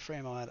got all the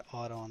frame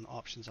add-on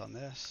options on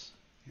this.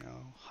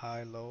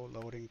 High, low,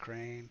 loading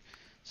crane,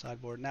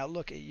 sideboard. Now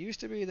look, it used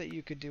to be that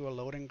you could do a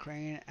loading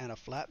crane and a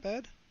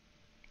flatbed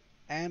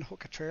and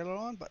hook a trailer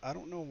on, but I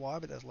don't know why,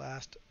 but this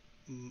last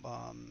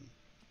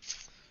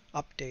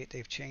update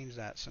they've changed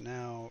that, so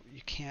now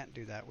you can't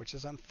do that, which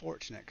is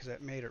unfortunate because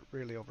it made it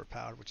really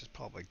overpowered, which is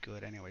probably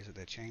good anyways that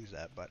they changed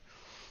that.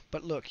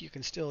 But look, you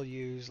can still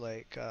use,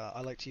 like, I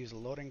like to use a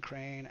loading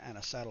crane and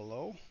a saddle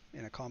low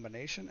in a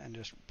combination and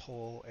just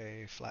pull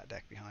a flat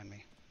deck behind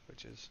me,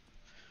 which is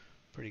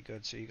pretty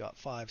good. So you got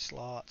 5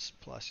 slots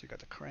plus you got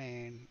the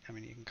crane. I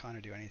mean, you can kind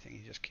of do anything.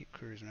 You just keep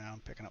cruising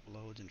around picking up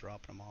loads and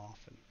dropping them off,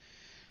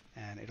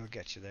 and it'll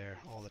get you there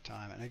all the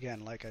time. And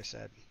again, like I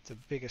said, the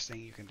biggest thing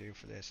you can do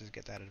for this is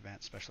get that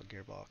advanced special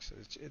gearbox.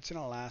 It's in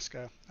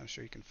Alaska. I'm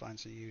sure you can find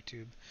some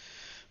YouTube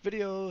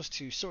videos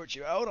to sort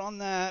you out on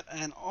that.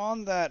 And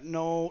on that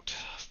note,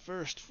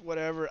 first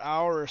whatever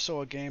hour or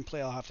so of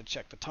gameplay, I'll have to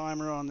check the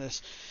timer on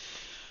this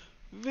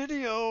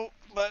video,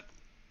 but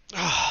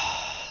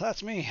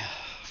that's me,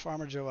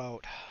 Farmer Joe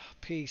out.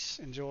 Peace,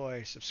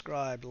 enjoy,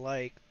 subscribe,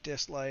 like,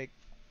 dislike,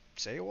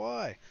 say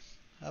why.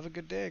 Have a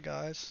good day,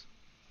 guys.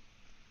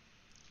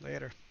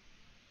 Later.